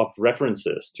lists of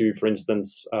references to, for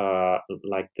instance,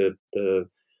 like the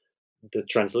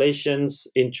translations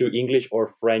into English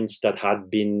or French that had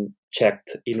been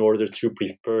checked in order to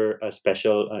prepare a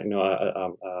special,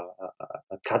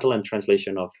 a Catalan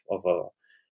translation of a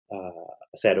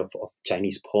set of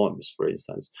Chinese poems, for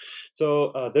instance.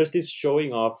 So there's this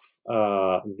showing off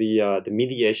the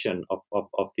mediation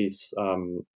of these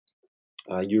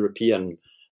European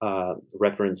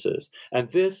references, and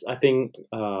this, I think,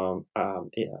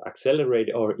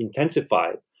 accelerated or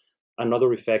intensified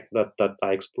another effect that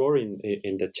I explore in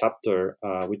the chapter,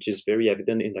 which is very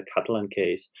evident in the Catalan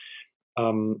case,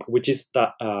 which is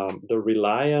that the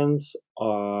reliance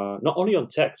not only on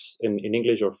texts in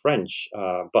English or French,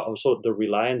 but also the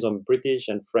reliance on British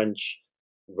and French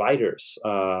writers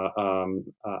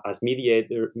as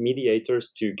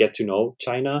mediators to get to know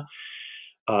China,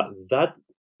 that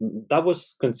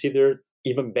was considered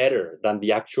even better than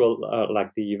the actual,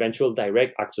 the eventual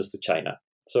direct access to China.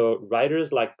 So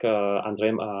writers like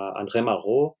André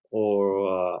Malraux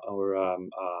or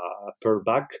Pearl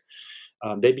Bach,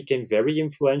 they became very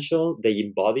influential. They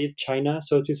embodied China,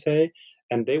 so to say,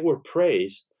 and they were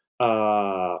praised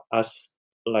as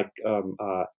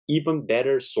even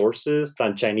better sources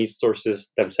than Chinese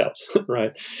sources themselves,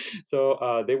 right?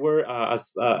 So they were,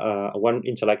 as one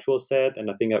intellectual said, and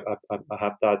I think I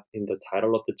have that in the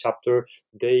title of the chapter,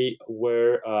 they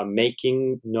were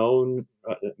making known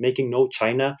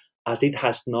China as it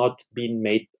has not been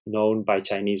made known by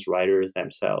Chinese writers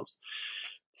themselves.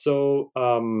 So,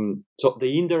 so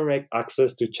the indirect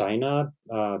access to China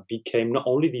became not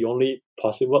only the only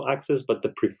possible access, but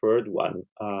the preferred one.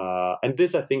 And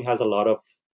this, I think, has a lot of.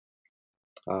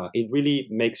 It really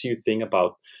makes you think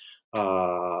about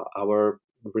our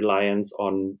reliance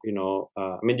on,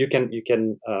 I mean, you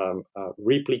can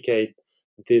replicate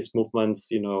these movements,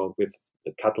 with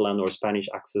the Catalan or Spanish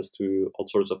access to all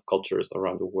sorts of cultures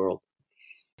around the world.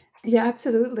 Yeah,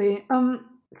 absolutely.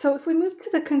 So if we move to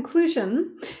the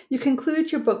conclusion, you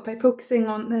conclude your book by focusing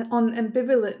on the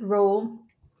ambivalent role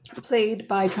played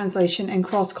by translation and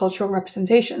cross-cultural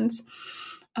representations.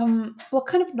 What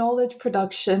kind of knowledge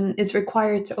production is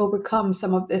required to overcome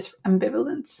some of this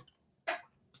ambivalence?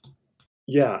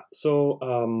 Yeah, so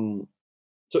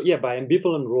by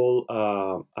ambivalent role,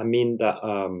 I mean that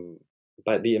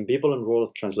by the ambivalent role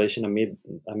of translation, I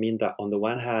mean that on the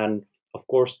one hand, of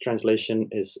course, translation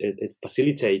it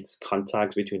facilitates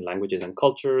contacts between languages and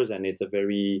cultures, and it's a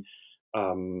very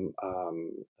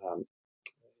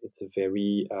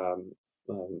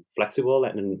flexible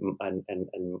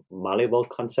and malleable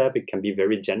concept. It can be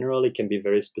very general. It can be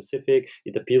very specific.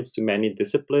 It appeals to many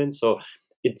disciplines. So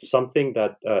it's something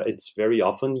that it's very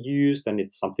often used, and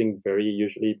it's something very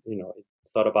usually,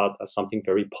 it's thought about as something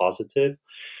very positive.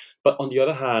 But on the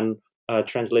other hand,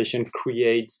 translation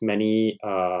creates many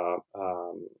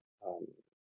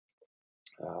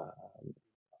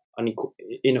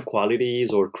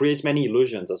inequalities, or creates many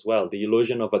illusions as well. The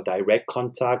illusion of a direct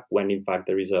contact when in fact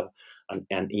there is an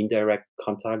indirect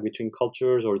contact between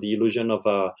cultures, or the illusion of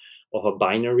a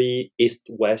binary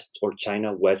East-West or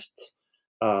China-West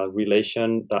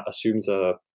relation that assumes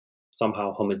a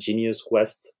somehow homogeneous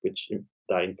West, which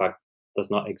that in fact does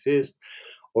not exist,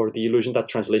 or the illusion that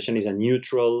translation is a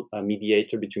neutral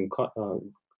mediator between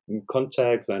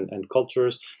contexts and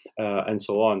cultures, and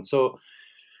so on. So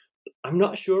I'm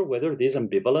not sure whether this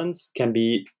ambivalence can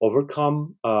be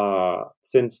overcome,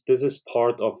 since this is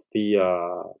part of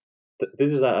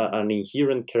this is an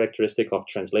inherent characteristic of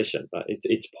translation.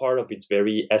 It's part of its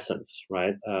very essence,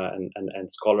 right?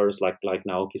 And scholars like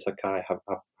Naoki Sakai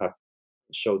have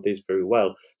showed this very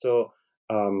well. So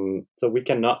we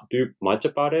cannot do much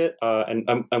about it,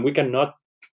 and we cannot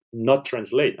not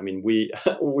translate. I mean, we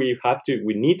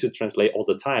need to translate all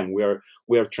the time. We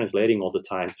are translating all the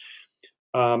time.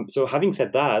 So having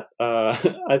said that,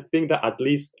 I think that at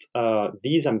least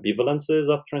these ambivalences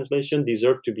of translation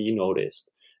deserve to be noticed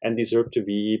and deserve to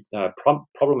be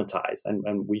problematized,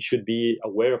 and we should be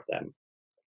aware of them.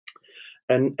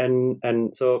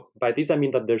 And so by this I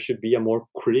mean that there should be a more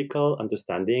critical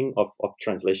understanding of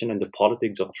translation and the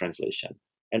politics of translation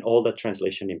and all that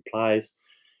translation implies,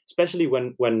 especially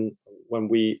when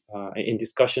we in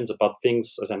discussions about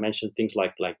things, as I mentioned, things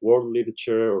like world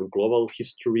literature or global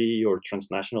history or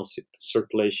transnational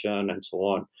circulation and so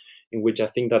on, in which I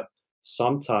think that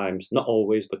sometimes, not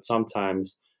always, but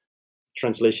sometimes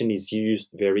translation is used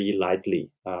very lightly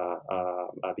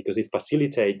because it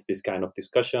facilitates this kind of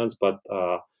discussions, but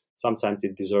sometimes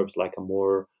it deserves like a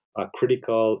more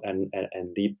critical and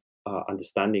deep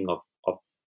understanding of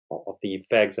the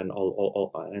effects and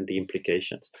all and the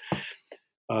implications.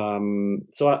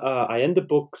 So I end the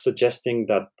book suggesting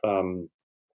that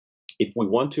if we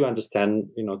want to understand,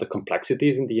 the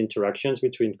complexities in the interactions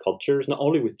between cultures, not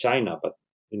only with China, but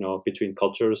between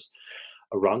cultures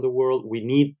around the world, we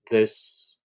need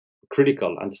this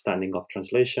critical understanding of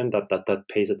translation that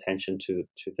pays attention to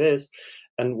this.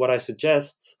 And what I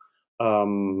suggest,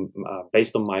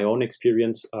 based on my own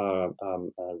experience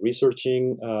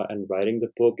researching and writing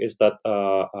the book, is that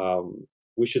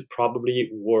we should probably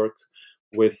work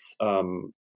with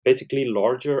basically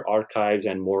larger archives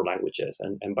and more languages.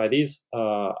 And by this,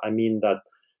 I mean that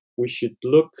we should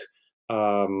look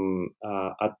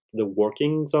at the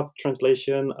workings of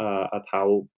translation, at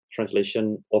how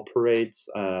translation operates,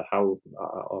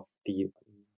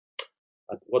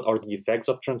 what are the effects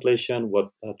of translation, what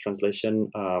translation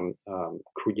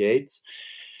creates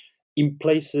in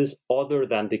places other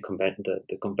than the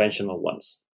conventional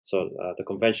ones. So the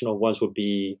conventional ones would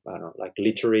be, I don't know, like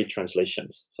literary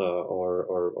translations, so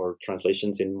or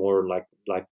translations in more like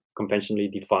conventionally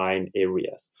defined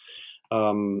areas.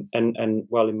 And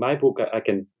well, in my book, I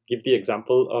can give the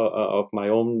example of my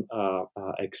own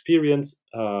experience.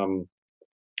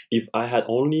 If I had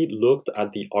only looked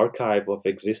at the archive of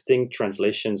existing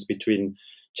translations between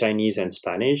Chinese and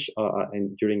Spanish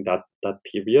and during that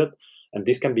period, and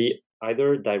this can be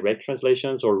either direct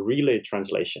translations or relay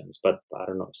translations, but I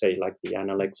don't know, say like the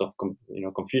Analects of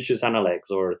Confucius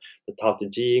Analects or the Tao Te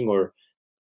Ching or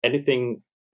anything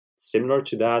similar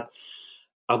to that,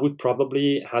 I would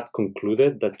probably have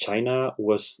concluded that China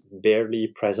was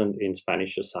barely present in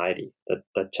Spanish society,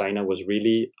 that China was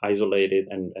really isolated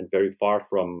and very far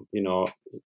from,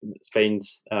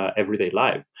 Spain's everyday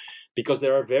life, because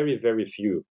there are very, very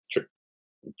few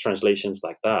translations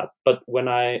like that. But when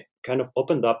I kind of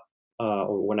opened up,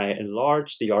 or when I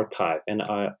enlarged the archive and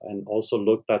also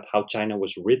looked at how China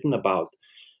was written about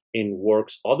in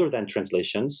works other than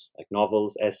translations, like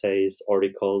novels, essays,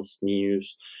 articles,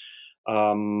 news,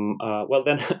 well,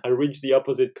 then I reached the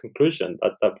opposite conclusion,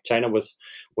 that China was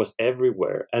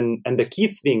everywhere. And the key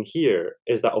thing here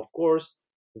is that, of course,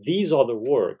 these other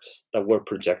works that were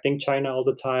projecting China all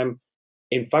the time,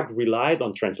 in fact, relied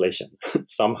on translation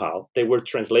somehow. They were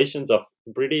translations of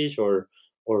British or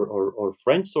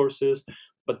French sources,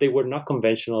 but they were not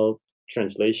conventional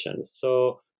translations.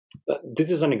 So this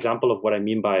is an example of what I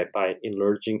mean by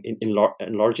enlarging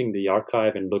the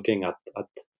archive and looking at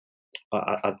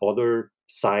other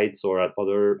sites or at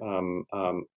other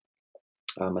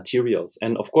materials.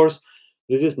 And of course,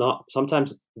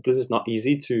 sometimes this is not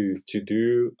easy to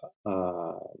do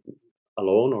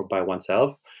alone or by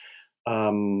oneself.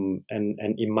 And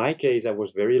in my case, I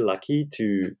was very lucky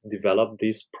to develop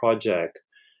this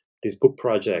book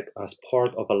project, as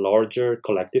part of a larger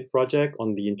collective project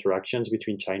on the interactions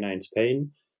between China and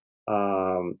Spain.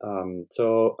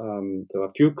 So there were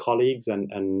a few colleagues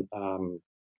and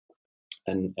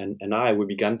we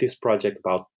began this project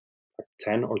about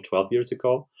 10 or 12 years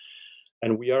ago.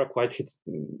 and we are a quite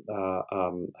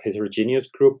heterogeneous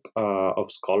group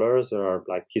of scholars. There are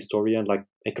like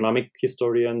economic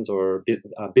historians, or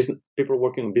business people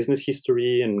working on business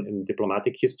history and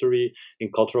diplomatic history, in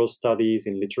cultural studies,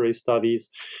 in literary studies.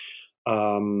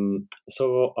 My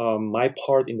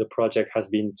part in the project has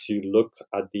been to look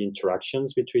at the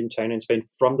interactions between China and Spain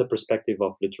from the perspective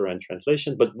of literature and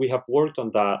translation, but we have worked on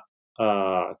that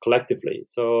collectively.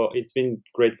 So it's been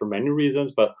great for many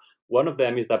reasons, but one of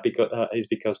them is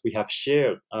because we have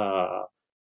shared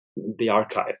the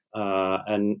archive,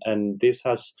 and this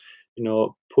has,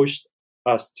 pushed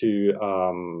us to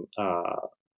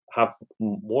have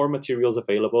more materials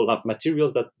available,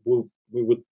 materials that we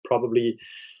would probably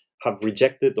have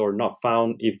rejected or not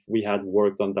found if we had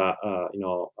worked on that,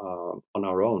 on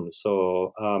our own.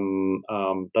 So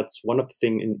that's one of the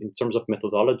things in terms of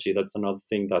methodology. That's another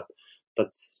thing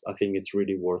that's I think it's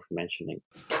really worth mentioning.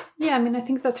 Yeah, I mean, I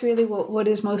think that's really what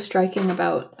is most striking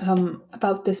about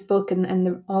this book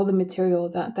and all the material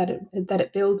that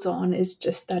it builds on, is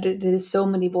just that it is so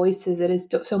many voices, it is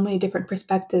so many different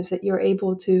perspectives that you're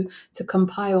able to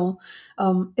compile.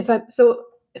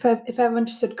 If I've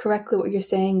understood correctly, what you're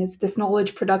saying is this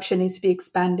knowledge production needs to be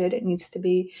expanded. It needs to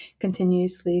be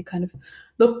continuously kind of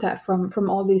looked at from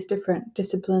all these different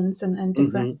disciplines and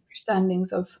different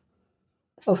understandings of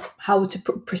how to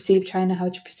perceive China, how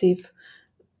to perceive,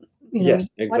 yes,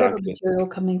 whatever exactly. material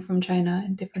coming from China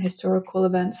and different historical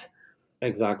events.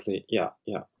 Exactly. Yeah.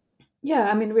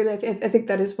 I mean, really, I think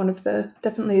that is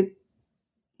definitely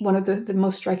one of the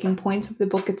most striking points of the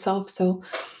book itself. So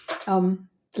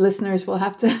the listeners will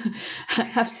have to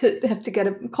get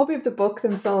a copy of the book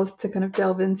themselves to kind of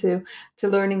delve into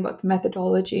learning about the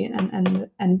methodology and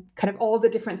kind of all the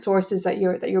different sources that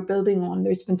you're building on.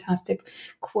 There's fantastic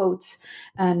quotes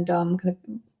and kind of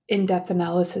in-depth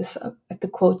analysis of the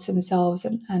quotes themselves,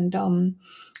 and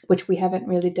which we haven't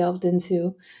really delved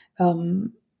into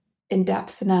in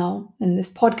depth now in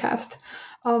this podcast.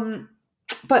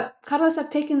 But Carlos, I've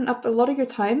taken up a lot of your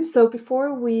time. So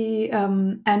before we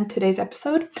end today's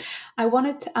episode, I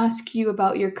wanted to ask you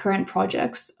about your current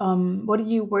projects. What are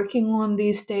you working on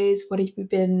these days? What have you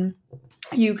been?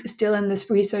 Are you still in this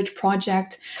research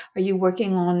project? Are you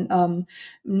working on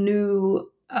new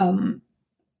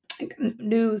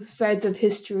threads of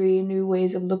history, new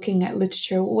ways of looking at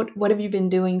literature? What have you been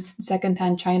doing since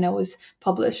Secondhand China was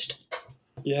published?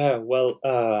 Yeah, well,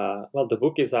 the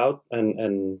book is out,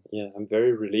 and yeah, I'm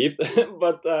very relieved.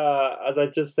 But as I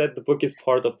just said, the book is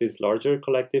part of this larger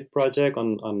collective project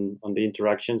on the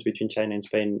interactions between China and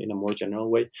Spain in a more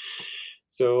general way.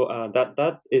 So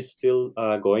that is still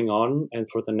going on, and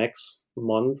for the next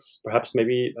months, perhaps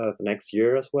maybe the next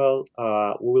year as well,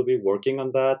 we will be working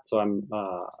on that. So I'm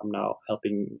now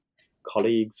helping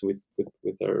colleagues with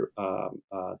their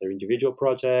individual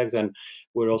projects, and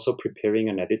we're also preparing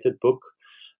an edited book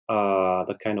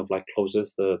that kind of like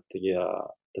closes the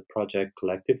project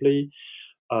collectively.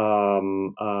 We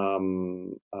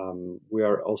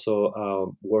are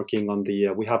also working on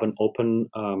we have an open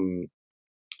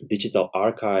digital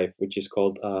archive which is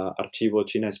called Archivo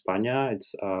China España.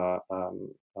 It's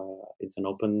an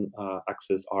open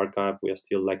access archive. We are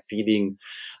still like feeding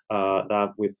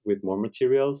that with more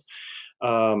materials.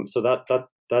 So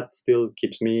that still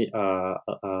keeps me a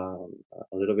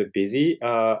little bit busy.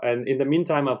 And in the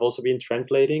meantime, I've also been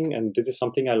translating, and this is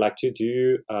something I like to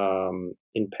do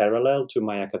in parallel to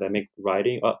my academic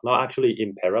writing. Not actually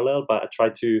in parallel, but I try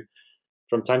to,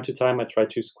 from time to time, I try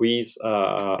to squeeze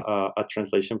a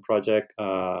translation project,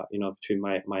 between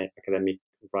my academic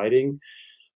writing.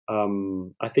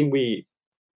 I think we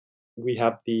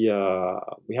have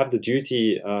the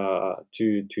duty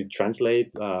to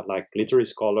translate, like literary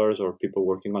scholars or people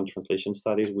working on translation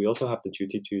studies. We also have the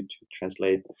duty to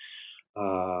translate,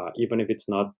 even if it's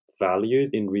not valued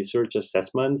in research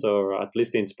assessments, or at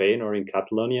least in Spain or in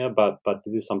Catalonia. But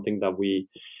this is something that we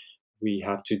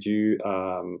have to do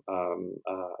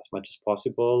as much as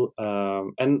possible.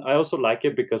 And I also like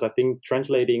it because I think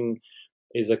translating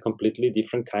is a completely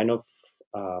different kind of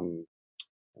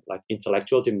like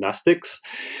intellectual gymnastics,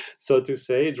 so to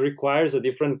say. It requires a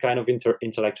different kind of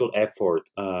intellectual effort,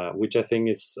 which I think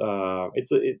is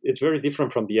it's very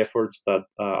different from the efforts that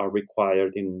are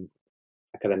required in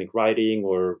academic writing,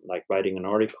 or like writing an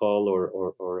article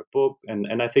or a book.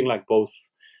 And I think like both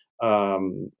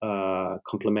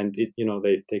complement it.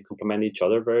 They complement each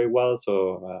other very well.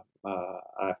 So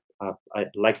I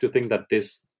like to think that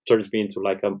this turns me into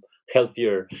like a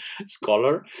healthier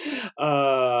scholar.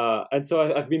 And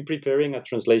so I've been preparing a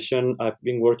translation. I've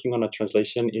been working on a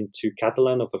translation into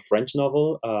Catalan of a French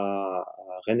novel,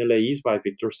 René Leis by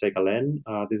Victor Segalen.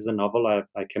 This is a novel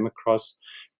I came across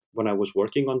when I was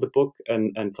working on the book,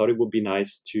 and thought it would be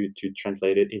nice to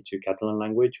translate it into Catalan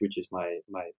language, which is my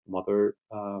mother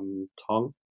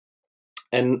tongue.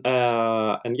 And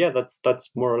yeah,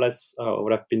 that's more or less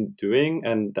what I've been doing.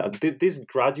 And this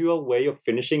gradual way of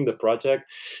finishing the project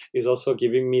is also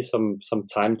giving me some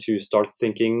time to start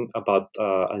thinking about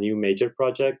a new major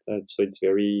project. So it's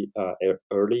very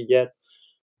early yet,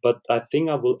 but I think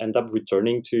I will end up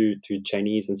returning to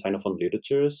Chinese and Sinophone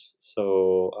literatures.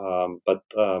 So,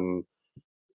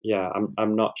 yeah,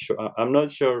 I'm not sure. I'm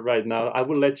not sure right now. I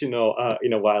will let you know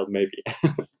in a while, maybe.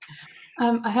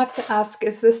 I have to ask,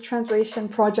 is this translation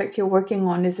project you're working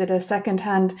on, is it a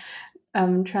secondhand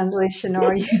translation, or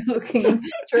are you looking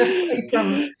directly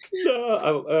from?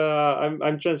 No,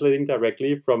 I'm translating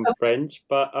directly from French,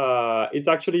 but it's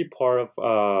actually part of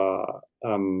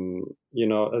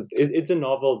it's a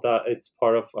novel that it's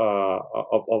part of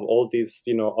all these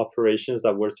operations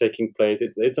that were taking place.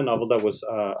 It's a novel that was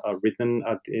written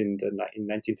in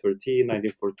 1913,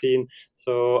 1914.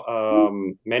 So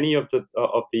many of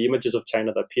the images of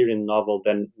China that appear in the novel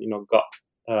then got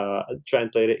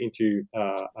translated into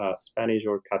Spanish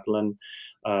or Catalan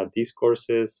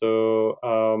discourses. So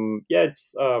yeah,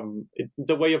 it's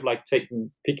a way of like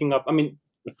picking up. I mean,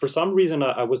 for some reason,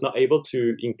 I was not able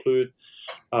to include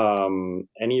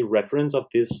any reference of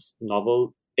this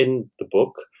novel in the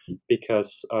book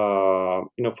because for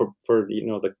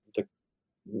the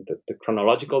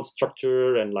chronological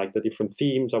structure and like the different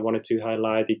themes I wanted to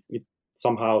highlight, it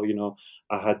somehow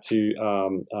I had to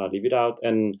leave it out,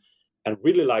 and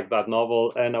really like that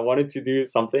novel, and I wanted to do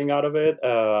something out of it,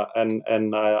 and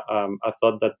I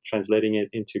thought that translating it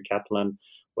into Catalan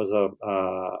was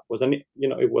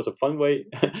it was a fun way.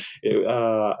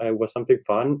 It was something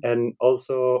fun, and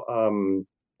also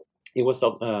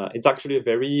it's actually a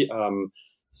very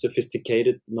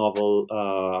sophisticated novel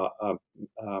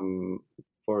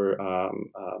for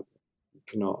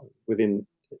within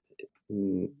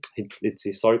its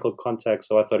historical context.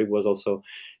 So I thought it was also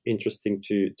interesting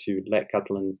to let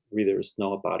Catalan readers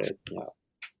know about it. Yeah.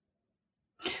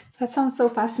 That sounds so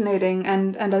fascinating,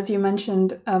 and as you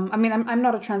mentioned, I mean, I'm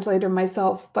not a translator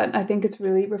myself, but I think it's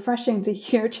really refreshing to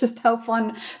hear just how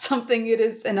fun something it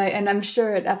is, and I'm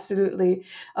sure it absolutely,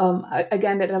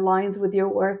 again, it aligns with your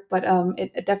work, but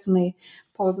it definitely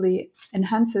probably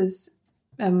enhances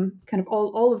kind of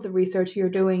all of the research you're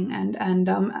doing, and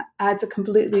adds a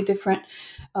completely different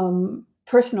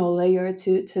personal layer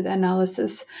to the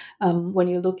analysis when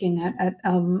you're looking at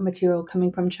material coming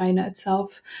from China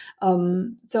itself.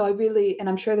 So I really, and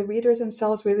I'm sure the readers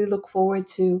themselves really look forward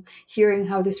to hearing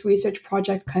how this research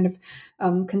project kind of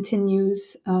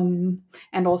continues, and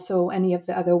also any of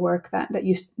the other work that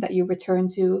you return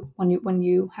to when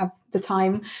you have the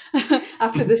time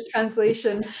after this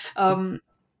translation.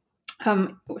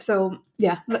 So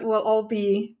yeah, we'll all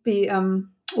be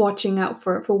watching out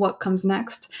for what comes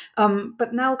next.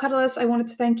 But now, Carlos, I wanted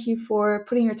to thank you for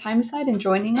putting your time aside and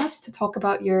joining us to talk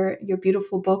about your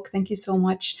beautiful book. Thank you so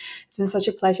much. It's been such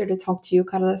a pleasure to talk to you,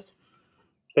 Carlos.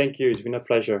 Thank you. It's been a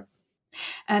pleasure.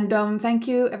 And thank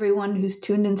you, everyone who's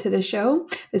tuned into the show.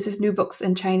 This is New Books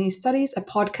in Chinese Studies, a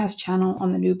podcast channel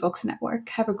on the New Books Network.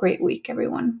 Have a great week,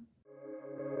 everyone.